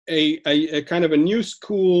a kind of a new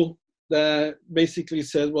school that basically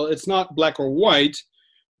says, well, it's not black or white.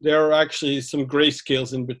 There are actually some gray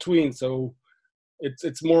scales in between. So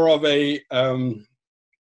it's more of a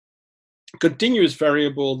continuous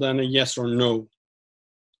variable than a yes or no.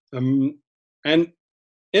 And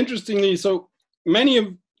interestingly, so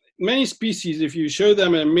many species, if you show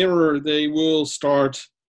them a mirror, they will start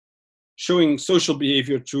showing social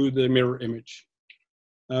behavior through the mirror image.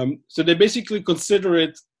 So they basically consider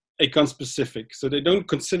it a conspecific. So they don't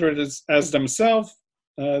consider it as themselves,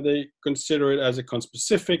 they consider it as a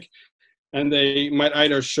conspecific, and they might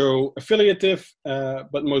either show affiliative,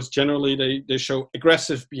 but most generally they show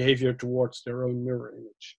aggressive behavior towards their own mirror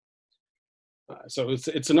image. So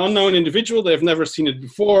it's an unknown individual, they've never seen it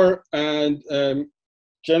before, and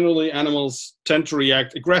generally animals tend to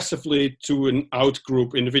react aggressively to an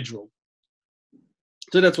out-group individual.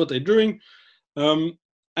 So that's what they're doing.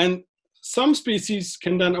 And some species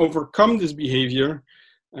can then overcome this behavior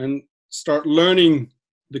and start learning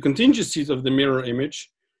the contingencies of the mirror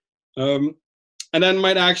image. and then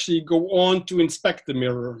might actually go on to inspect the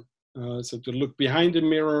mirror, so to look behind the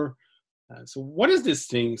mirror. So what is this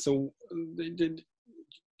thing? So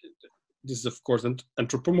this is of course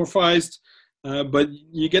anthropomorphized, but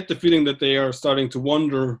you get the feeling that they are starting to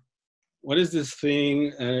wonder, what is this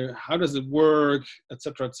thing? How does it work?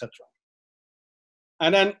 Etc. etc.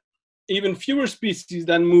 And then even fewer species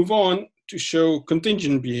then move on to show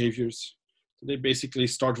contingent behaviors. They basically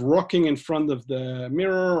start rocking in front of the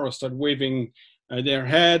mirror or start waving their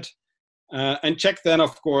head, and check then,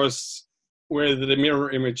 of course, whether the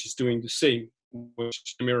mirror image is doing the same,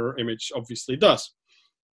 which the mirror image obviously does.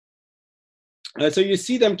 So you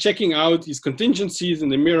see them checking out these contingencies in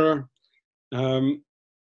the mirror, and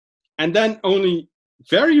then only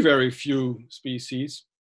very, very few species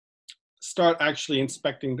start actually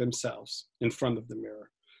inspecting themselves in front of the mirror.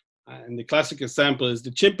 And the classic example is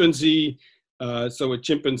the chimpanzee. So what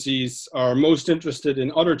chimpanzees are most interested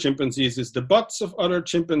in other chimpanzees is the butts of other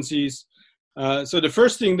chimpanzees. So the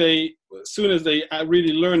first thing as soon as they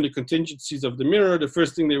really learn the contingencies of the mirror, the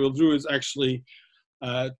first thing they will do is actually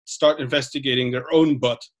start investigating their own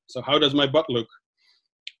butt. So how does my butt look?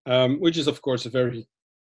 Which is, of course, a very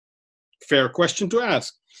fair question to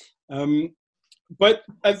ask. But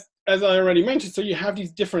as I already mentioned, so you have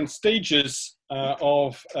these different stages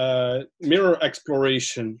of mirror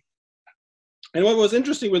exploration. And what was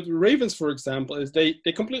interesting with ravens, for example, is they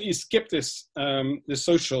completely skip this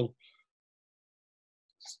social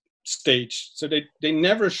stage. So they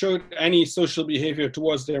never showed any social behavior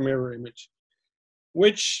towards their mirror image,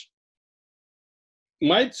 which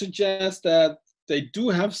might suggest that they do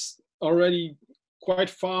have already quite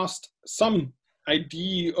fast some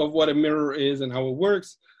idea of what a mirror is and how it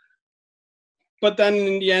works. But then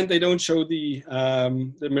in the end, they don't show the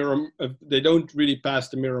mirror, they don't really pass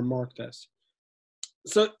the mirror mark test.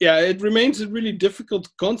 So yeah, it remains a really difficult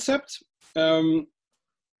concept. Yeah,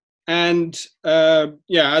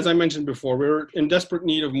 as I mentioned before, we're in desperate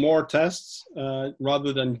need of more tests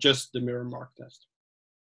rather than just the mirror mark test.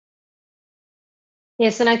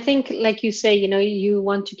 Yes, and I think, like you say, you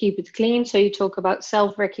want to keep it clean. So you talk about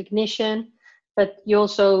self-recognition, but you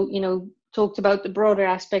also, talked about the broader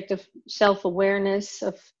aspect of self-awareness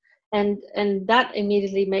and that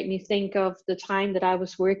immediately made me think of the time that I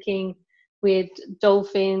was working with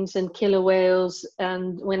dolphins and killer whales,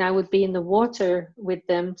 and when I would be in the water with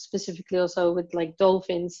them, specifically also with like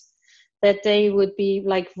dolphins, that they would be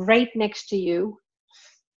like right next to you,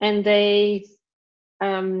 and they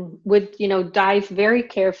would dive very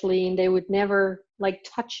carefully, and they would never like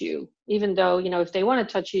touch you, even though if they want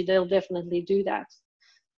to touch you, they'll definitely do that.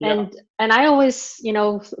 Yeah. And I always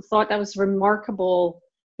thought that was remarkable,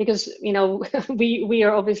 because we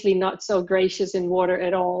are obviously not so gracious in water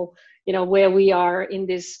at all, where we are in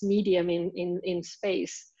this medium in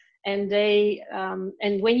space. And they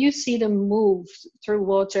and when you see them move through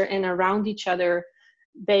water and around each other,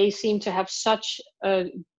 they seem to have such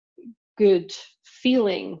a good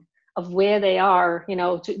feeling of where they are,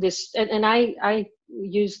 to this, and I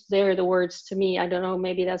used there the words, to me, I don't know,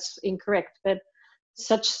 maybe that's incorrect, but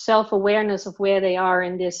such self-awareness of where they are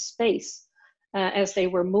in this space as they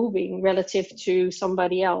were moving relative to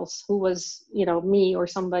somebody else who was, me or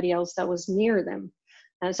somebody else that was near them.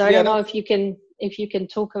 So I don't know if you can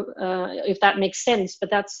talk, if that makes sense, but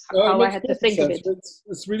that's how I had to think of it.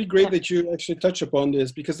 It's really great that you actually touch upon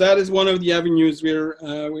this, because that is one of the avenues we're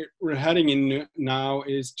heading in now,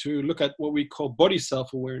 is to look at what we call body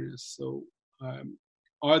self-awareness. So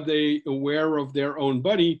are they aware of their own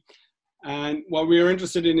body? And what we are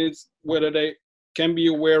interested in is whether they can be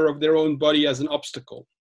aware of their own body as an obstacle.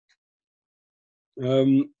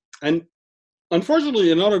 And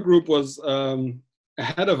unfortunately, another group was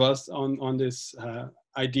ahead of us on this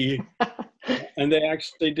idea, and they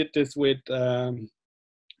actually did this with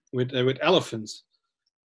elephants.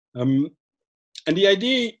 And the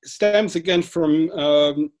idea stems again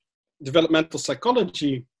from developmental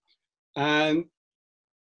psychology, and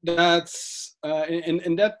that's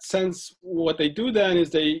in that sense, what they do then is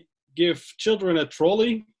they give children a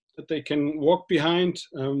trolley that they can walk behind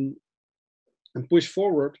and push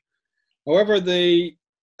forward. However, they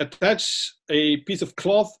attach a piece of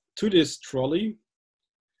cloth to this trolley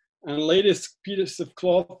and lay this piece of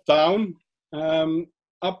cloth down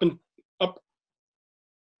up in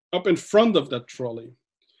front of that trolley.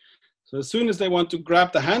 So as soon as they want to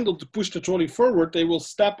grab the handle to push the trolley forward, they will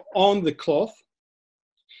step on the cloth.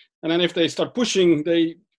 And then if they start pushing,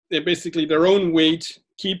 they basically, their own weight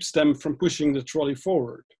keeps them from pushing the trolley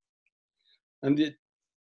forward. And the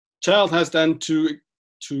child has then to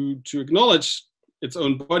acknowledge its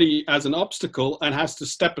own body as an obstacle and has to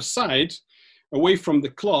step aside away from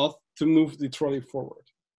the cloth to move the trolley forward.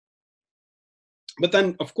 But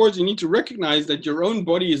then, of course, you need to recognize that your own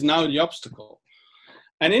body is now the obstacle.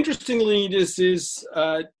 And interestingly,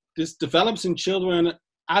 this develops in children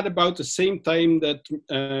at about the same time that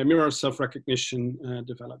mirror self-recognition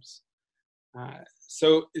develops. So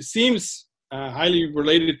it seems highly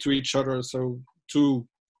related to each other, so to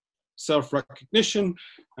self-recognition,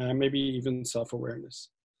 maybe even self-awareness.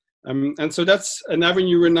 And so that's an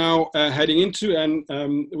avenue we're now heading into, and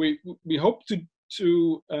we hope to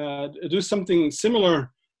do something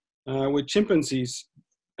similar with chimpanzees,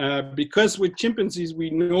 because with chimpanzees we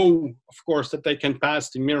know, of course, that they can pass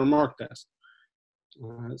the mirror mark test.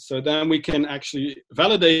 So then we can actually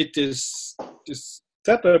validate this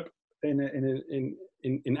setup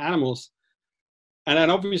in animals, and then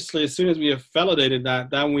obviously as soon as we have validated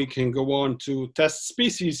that, then we can go on to test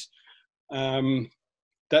species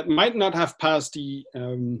that might not have passed the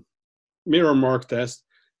mirror mark test,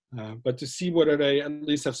 but to see whether they at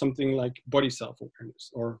least have something like body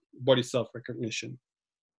self-awareness or body self-recognition.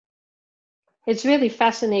 It's really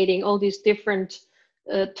fascinating, all these different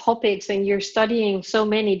topics, and you're studying so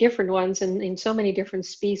many different ones and in so many different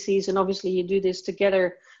species, and obviously you do this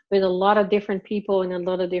together with a lot of different people in a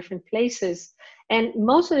lot of different places. And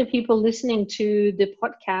most of the people listening to the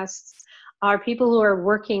podcasts are people who are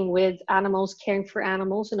working with animals, caring for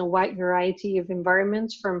animals in a wide variety of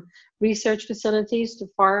environments, from research facilities to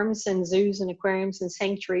farms and zoos and aquariums and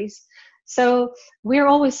sanctuaries. So we're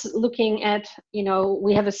always looking at,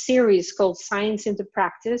 we have a series called Science into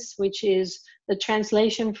Practice, which is the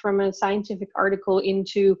translation from a scientific article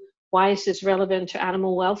into why is this relevant to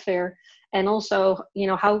animal welfare? And also,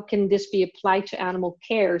 how can this be applied to animal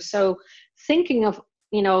care? So thinking of,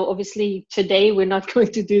 obviously today we're not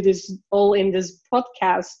going to do this all in this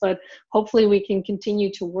podcast, but hopefully we can continue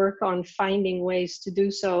to work on finding ways to do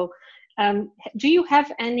so. Do you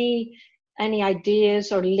have any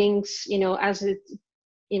ideas or links, as it,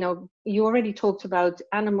 you already talked about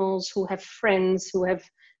animals who have friends, who have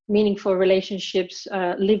meaningful relationships,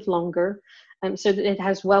 live longer. So that it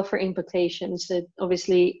has welfare implications, that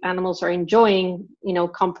obviously animals are enjoying,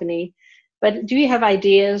 company. But do you have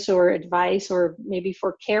ideas or advice, or maybe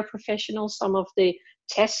for care professionals, some of the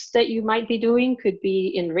tests that you might be doing could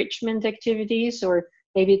be enrichment activities, or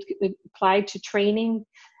maybe it could apply to training?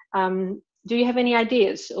 Do you have any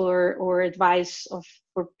ideas or advice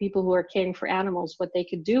for people who are caring for animals, what they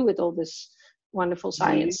could do with all this wonderful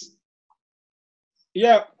science?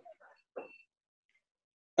 Yeah.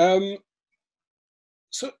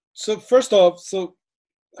 So first off,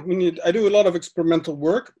 I do a lot of experimental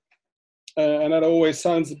work, and that always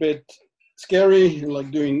sounds a bit scary,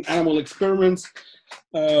 like doing animal experiments.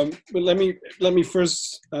 But let me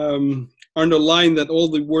first underline that all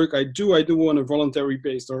the work I do on a voluntary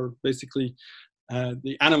base, or basically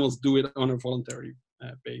the animals do it on a voluntary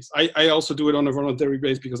base. I also do it on a voluntary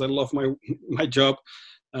base because I love my job.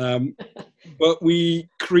 But we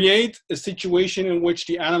create a situation in which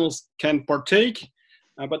the animals can partake,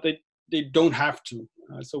 but they don't have to.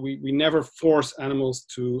 So we never force animals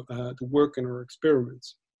to work in our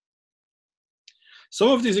experiments. Some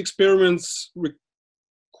of these experiments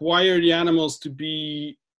require the animals to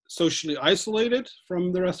be socially isolated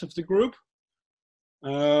from the rest of the group.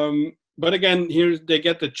 But again, here they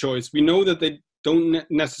get the choice. We know that they don't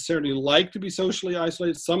necessarily like to be socially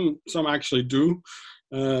isolated. Some actually do.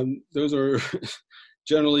 Those are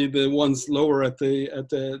generally the ones lower at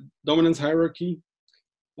the dominance hierarchy,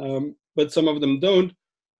 but some of them don't.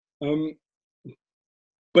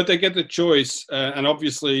 But they get the choice, and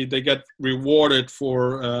obviously they get rewarded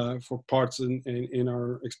for parts in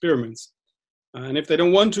our experiments. And if they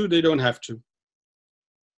don't want to, they don't have to.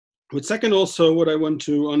 But second, also, what I want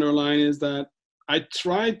to underline is that I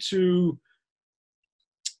try to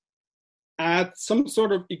add some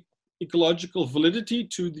sort of ecological validity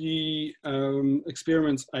to the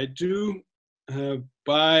experiments I do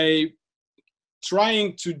by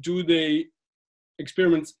trying to do the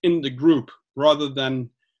experiments in the group rather than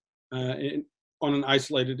on an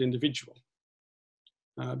isolated individual.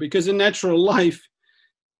 Because in natural life,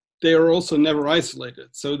 they are also never isolated.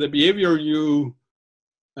 So the behavior you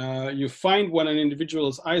find when an individual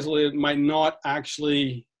is isolated might not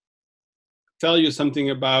actually tell you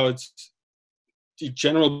something about the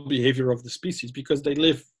general behavior of the species, because they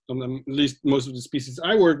live, at least most of the species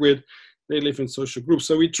I work with, they live in social groups.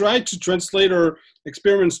 So we try to translate our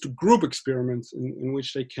experiments to group experiments in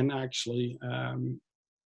which they can actually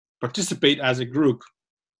participate as a group.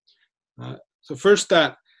 So first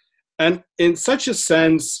that, and in such a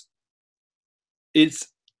sense, it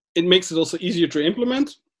makes it also easier to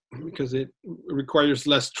implement, because it requires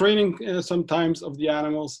less training sometimes of the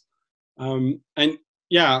animals. And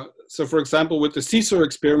yeah, so for example, with the seesaw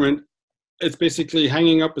experiment, it's basically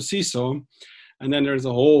hanging up a seesaw, and then there's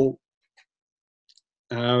a whole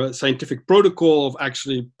scientific protocol of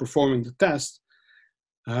actually performing the test.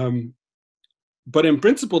 But in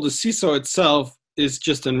principle, the seesaw itself is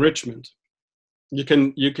just enrichment. You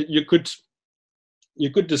could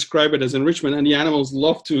describe it as enrichment, and the animals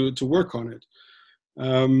love to work on it.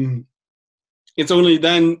 It's only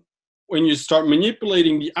then when you start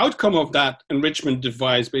manipulating the outcome of that enrichment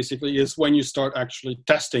device, basically, is when you start actually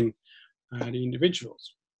testing the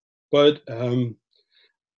individuals. But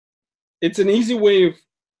it's an easy way of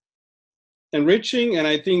enriching, and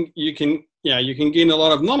I think you can gain a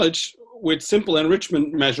lot of knowledge with simple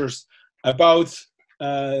enrichment measures about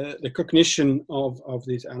the cognition of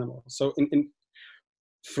these animals. So,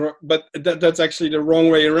 but that's actually the wrong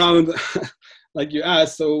way around, like you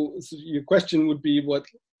asked. So your question would be, what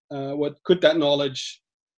could that knowledge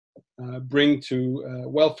bring to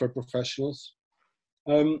welfare professionals?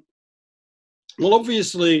 Well,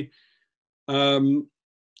 obviously,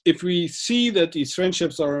 if we see that these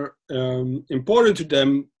friendships are important to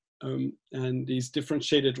them, and these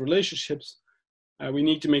differentiated relationships, we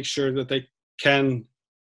need to make sure that they can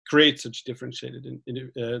create such differentiated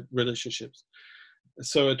relationships.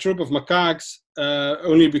 So a troop of macaques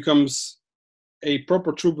only becomes a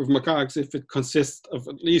proper troop of macaques if it consists of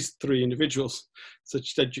at least 3 individuals,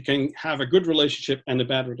 such that you can have a good relationship and a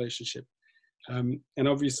bad relationship. And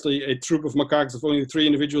obviously, a troop of macaques of only 3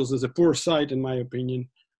 individuals is a poor sight, in my opinion.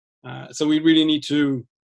 So we really need to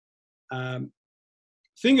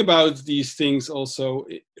think about these things also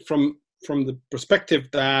from the perspective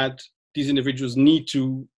that these individuals need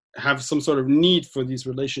to have some sort of need for these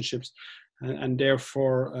relationships, and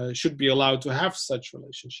therefore should be allowed to have such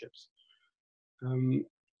relationships.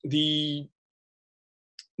 The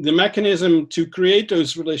mechanism to create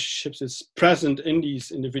those relationships is present in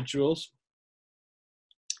these individuals,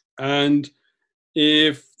 and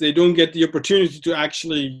if they don't get the opportunity to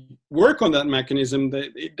actually work on that mechanism,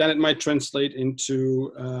 then it might translate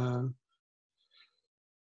into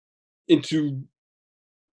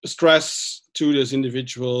stress to those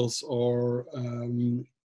individuals, or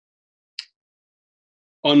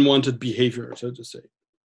unwanted behavior, so to say.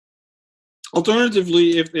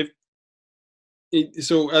 Alternatively,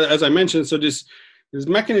 so as I mentioned, so this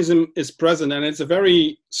mechanism is present, and it's a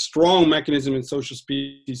very strong mechanism in social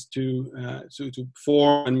species to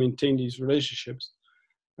form and maintain these relationships.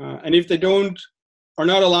 And if they are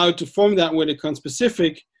not allowed to form that with a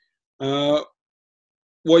conspecific,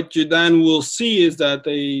 what you then will see is that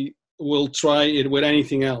they will try it with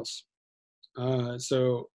anything else.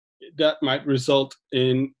 So that might result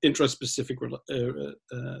in intraspecific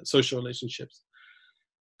social relationships.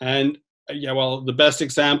 And the best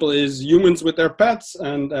example is humans with their pets,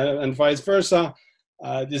 and vice versa.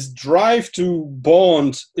 This drive to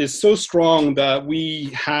bond is so strong that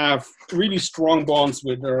we have really strong bonds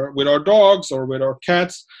with our dogs or with our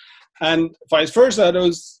cats, and vice versa.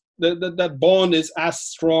 That bond is as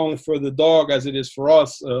strong for the dog as it is for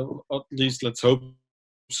us. At least let's hope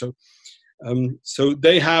so. So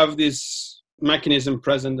they have this mechanism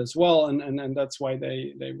present as well, and that's why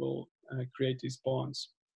they will create these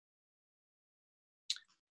bonds.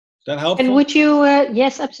 Is that helpful? And would you,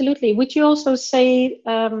 yes, absolutely. Would you also say,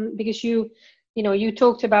 because you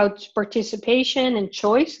talked about participation and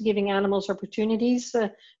choice, giving animals opportunities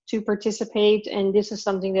to participate, and this is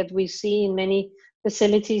something that we see in many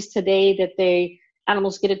facilities today, that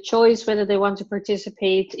animals get a choice whether they want to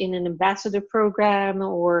participate in an ambassador program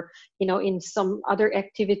or in some other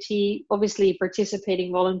activity, obviously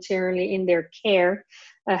participating voluntarily in their care,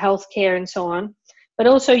 health care and so on. But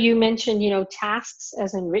also you mentioned tasks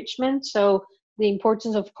as enrichment, so the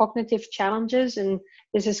importance of cognitive challenges, and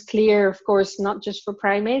this is clear, of course, not just for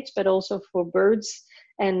primates but also for birds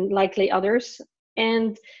and likely others.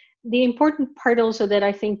 And the important part also that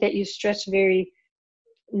I think that you stress very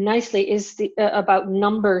nicely is about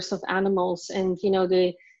numbers of animals, and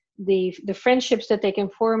the friendships that they can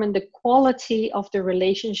form, and the quality of the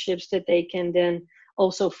relationships that they can then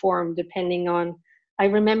also form, depending on. I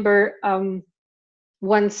remember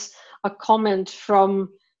once a comment from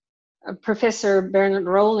Professor Bernard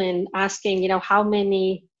Rollin asking, how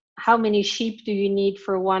many sheep do you need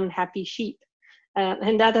for one happy sheep?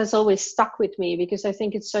 And that has always stuck with me, because I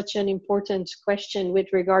think it's such an important question with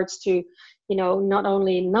regards to not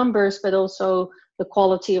only numbers, but also the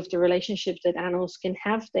quality of the relationships that animals can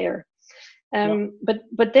have there.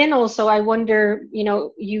 But then also I wonder,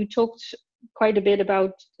 you talked quite a bit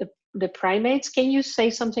about the primates. Can you say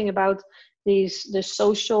something about the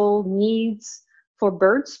social needs for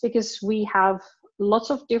birds? Because we have lots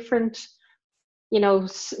of different,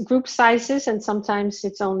 group sizes, and sometimes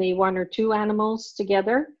it's only one or two animals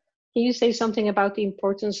together. Can you say something about the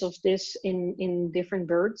importance of this in different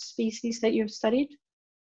bird species that you've studied?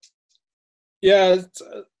 Yeah,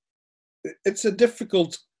 it's a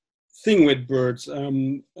difficult thing with birds.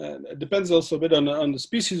 It depends also a bit on the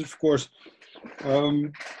species, of course.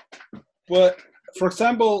 But for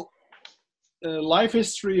example, life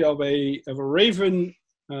history of a raven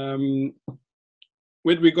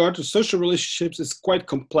with regard to social relationships is quite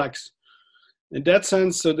complex. In that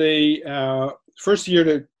sense, so they first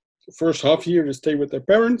half year they stay with their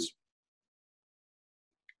parents,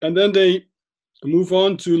 and then they move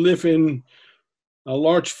on to live in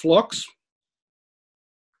large flocks,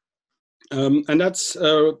 and that's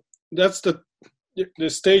the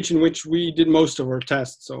stage in which we did most of our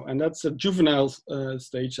tests. So, and that's a juvenile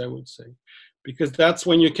stage, I would say, because that's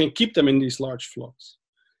when you can keep them in these large flocks.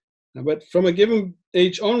 But from a given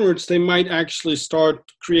age onwards, they might actually start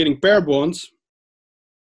creating pair bonds.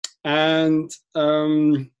 And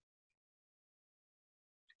the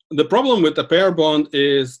problem with the pair bond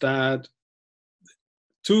is that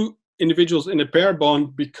two individuals in a pair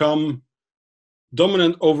bond become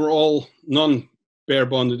dominant over all non-pair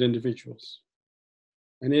bonded individuals.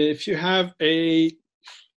 And if you have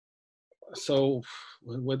so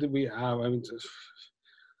what did we have? I mean,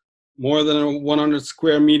 more than a 100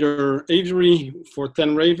 square meter aviary for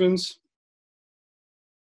 10 ravens,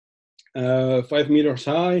 5 meters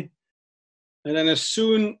high. And then as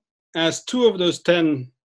soon as 2 of those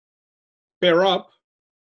 10 pair up,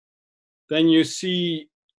 then you see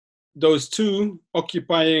those 2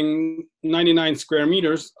 occupying 99 square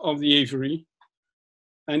meters of the aviary,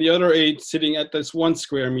 and the other 8 sitting at this 1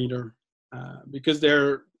 square meter, because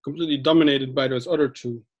they're completely dominated by those other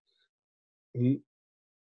 2.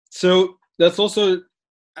 So that's also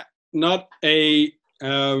not a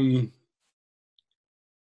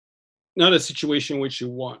situation which you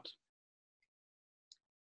want,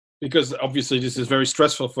 because obviously this is very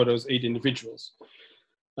stressful for those 8 individuals.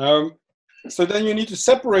 So then you need to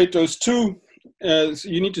separate those 2. So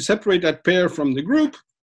you need to separate that pair from the group,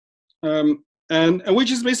 and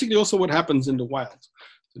which is basically also what happens in the wild.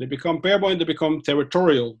 So they become pair bonded, they become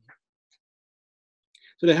territorial.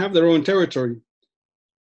 So they have their own territory.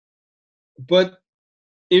 But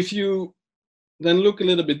if you then look a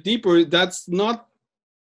little bit deeper, that's not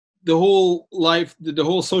the whole life, the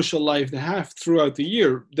whole social life they have throughout the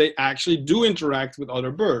year. They actually do interact with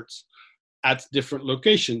other birds at different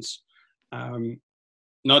locations.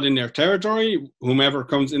 Not in their territory. Whomever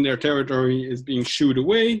comes in their territory is being shooed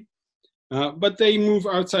away. But they move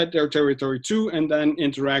outside their territory too, and then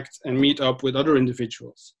interact and meet up with other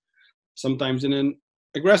individuals. Sometimes in an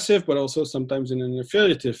aggressive, but also sometimes in an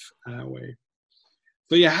affiliative way.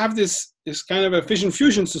 So you have this kind of a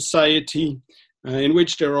fission-fusion society in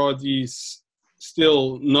which there are these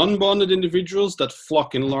still non-bonded individuals that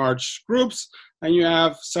flock in large groups, and you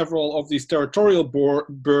have several of these territorial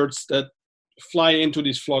birds that fly into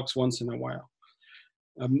these flocks once in a while.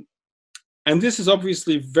 And this is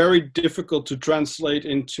obviously very difficult to translate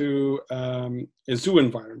into a zoo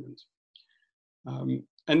environment.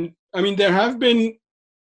 And I mean, there have been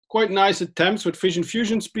quite nice attempts with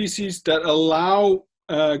fission-fusion species that allow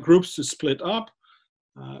groups to split up.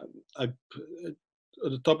 At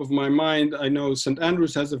the top of my mind, I know St.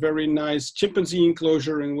 Andrews has a very nice chimpanzee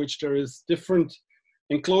enclosure in which there is different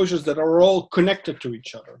enclosures that are all connected to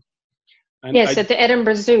each other. And yes, at the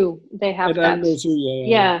Edinburgh Zoo, they have that. Edinburgh Zoo,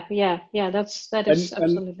 yeah. That is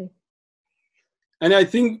absolutely. And I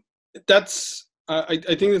think that's I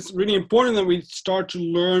think it's really important that we start to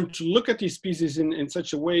learn to look at these species in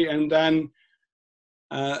such a way, and then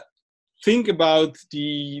think about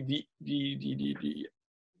the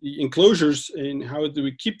enclosures and how do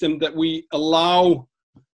we keep them, that we allow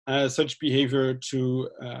such behavior to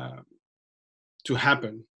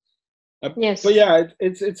happen. Yes. But yeah,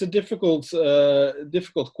 it's a difficult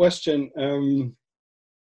question.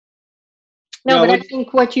 No, but I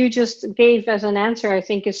think what you just gave as an answer, I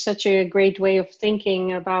think, is such a great way of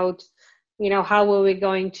thinking about, how are we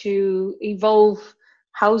going to evolve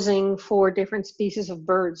housing for different species of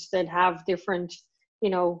birds that have different,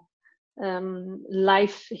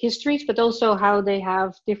 life histories, but also how they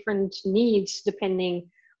have different needs depending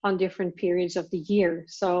on different periods of the year.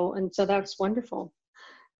 So that's wonderful.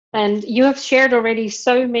 And you have shared already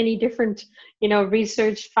so many different,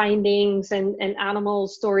 research findings and animal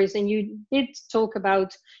stories. And you did talk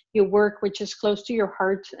about your work, which is close to your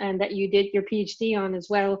heart, and that you did your PhD on as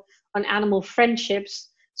well, on animal friendships.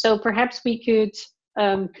 So perhaps we could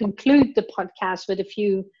conclude the podcast with a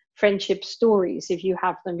few friendship stories, if you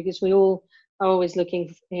have them, because we all always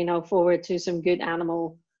looking, forward to some good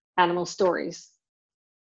animal stories.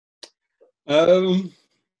 Yeah,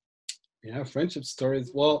 friendship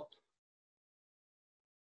stories. Well,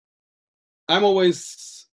 I'm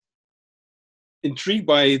always intrigued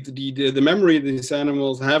by the memory these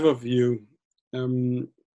animals have of you. So,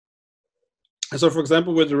 for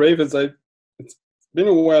example, with the ravens, it's been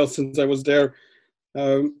a while since I was there,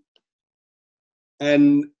 and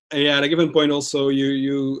yeah, at a given point, also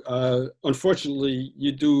you unfortunately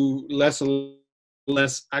you do less and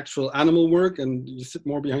less actual animal work, and you sit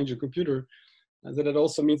more behind your computer. And that it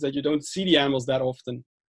also means that you don't see the animals that often,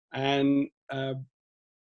 and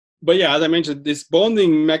but yeah, as I mentioned, this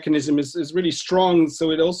bonding mechanism is really strong,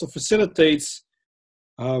 so it also facilitates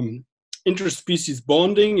interspecies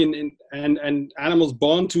bonding, and animals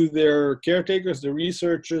bond to their caretakers, the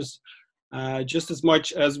researchers, just as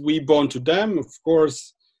much as we bond to them. Of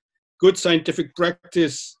course, good scientific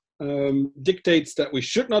practice dictates that we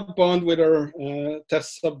should not bond with our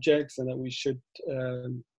test subjects, and that we should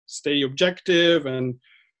stay objective and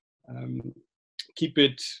keep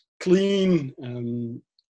it clean.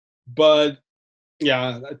 But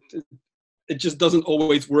yeah, it just doesn't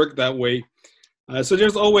always work that way. So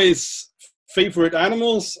there's always favorite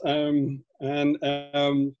animals, and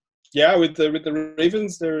yeah, with the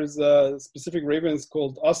ravens, there's a specific ravens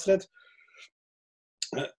called Astrid,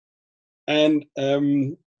 and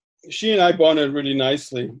she and I bonded really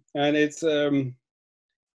nicely. And it's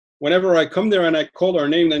whenever I come there and I call her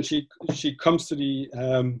name, then she comes to the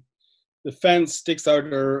fence, sticks out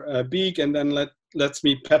her beak, and then lets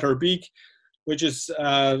me pet her beak, which is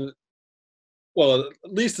well,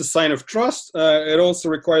 at least a sign of trust. It also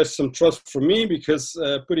requires some trust from me, because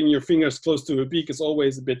putting your fingers close to a beak is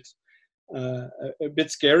always a bit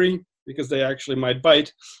scary, because they actually might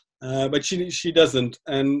bite. But she doesn't,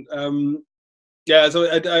 and yeah. So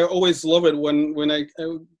I always love it when I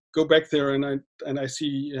go back there and I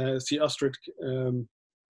see Astrid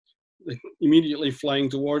immediately flying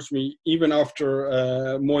towards me, even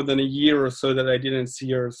after more than a year or so that I didn't see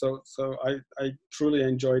her. So I truly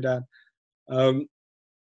enjoy that.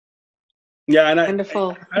 Yeah, and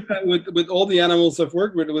Wonderful. I had that with all the animals I've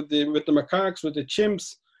worked with the macaques, with the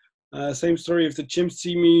chimps. Same story. If the chimps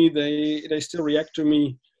see me, they still react to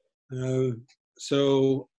me.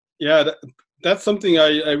 So yeah, that's something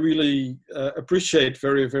I really appreciate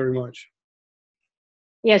very, very much.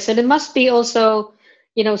 Yes, and it must be also,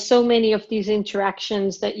 so many of these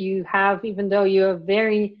interactions that you have, even though you're a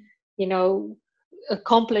very,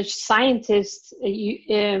 accomplished scientist,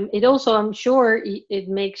 it also, I'm sure, it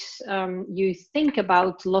makes you think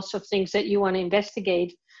about lots of things that you want to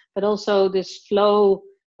investigate, but also this flow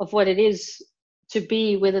of what it is to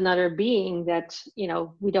be with another being that,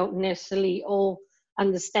 we don't necessarily all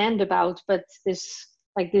understand about, but this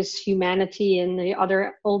humanity and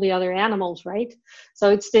all the other animals, right?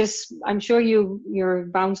 So it's this, I'm sure you're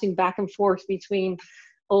bouncing back and forth between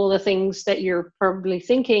all the things that you're probably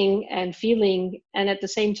thinking and feeling, and at the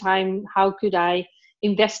same time, how could I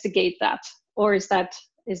investigate that? Or is that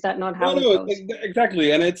not how it goes?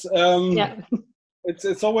 Exactly. And it's yeah.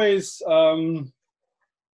 it's always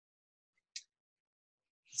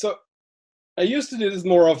so I used to do this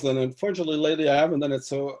more often. Unfortunately, lately I haven't done it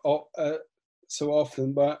so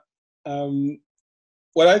often. But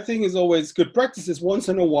what I think is always good practice is, once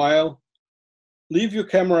in a while, leave your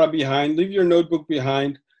camera behind, leave your notebook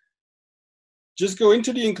behind. Just go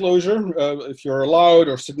into the enclosure, if you're allowed,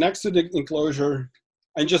 or sit next to the enclosure,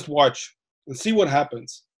 and just watch and see what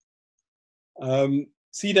happens.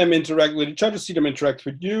 See them interact with each other, see them interact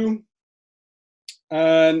with you,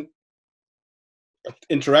 and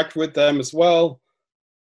interact with them as well.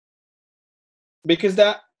 Because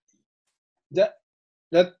that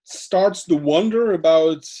starts the wonder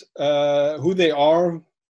about who they are,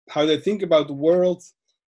 how they think about the world,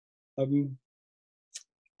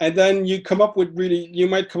 and then you might come up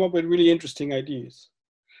with really interesting ideas.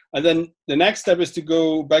 And then the next step is to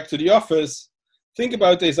go back to the office, think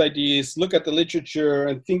about these ideas, look at the literature,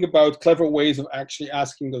 and think about clever ways of actually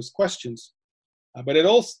asking those questions. But it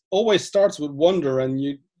always starts with wonder, and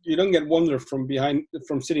you don't get wonder from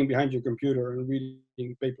sitting behind your computer and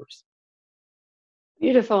reading papers.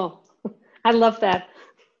 Beautiful. I love that.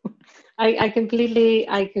 I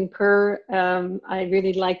concur. I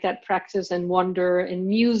really like that practice and wonder and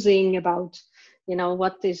musing about,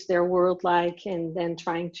 what is their world like, and then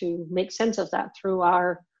trying to make sense of that through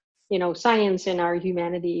our, science and our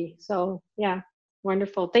humanity. So yeah,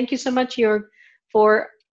 wonderful. Thank you so much, Jorg, for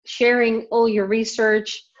sharing all your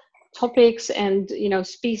research topics and,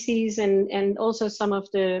 species, and also some of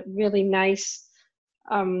the really nice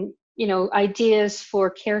ideas for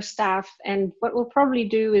care staff. And what we'll probably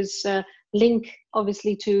do is link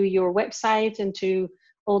obviously to your website and to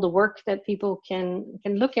all the work that people can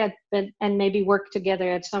look at, and maybe work together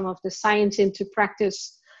at some of the science into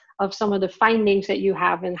practice of some of the findings that you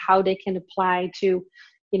have and how they can apply to,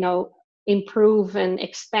 improve and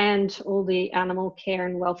expand all the animal care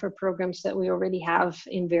and welfare programs that we already have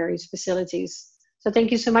in various facilities. So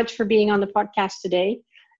thank you so much for being on the podcast today.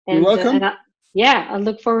 You're welcome. I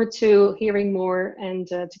look forward to hearing more and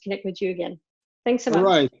to connect with you again. Thanks so much. All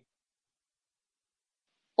right.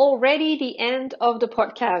 Already the end of the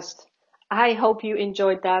podcast. I hope you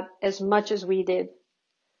enjoyed that as much as we did.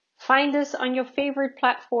 Find us on your favorite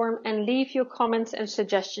platform and leave your comments and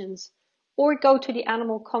suggestions, or go to the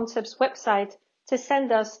Animal Concepts website to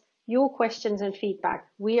send us your questions and feedback.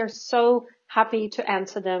 We are so happy to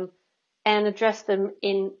answer them and address them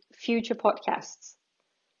in future podcasts.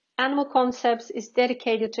 Animal Concepts is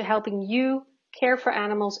dedicated to helping you care for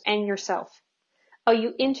animals and yourself. Are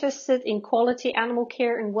you interested in quality animal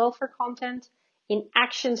care and welfare content, in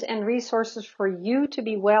actions and resources for you to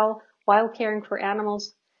be well while caring for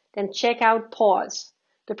animals? Then check out Pause,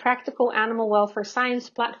 the practical animal welfare science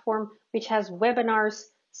platform, which has webinars,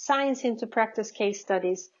 science into practice case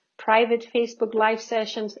studies, private Facebook live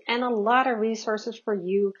sessions, and a lot of resources for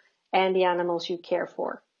you and the animals you care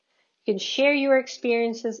for. You can share your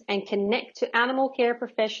experiences and connect to animal care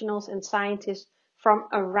professionals and scientists from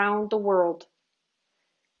around the world.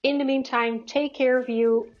 In the meantime, take care of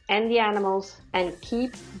you and the animals and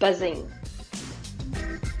keep buzzing.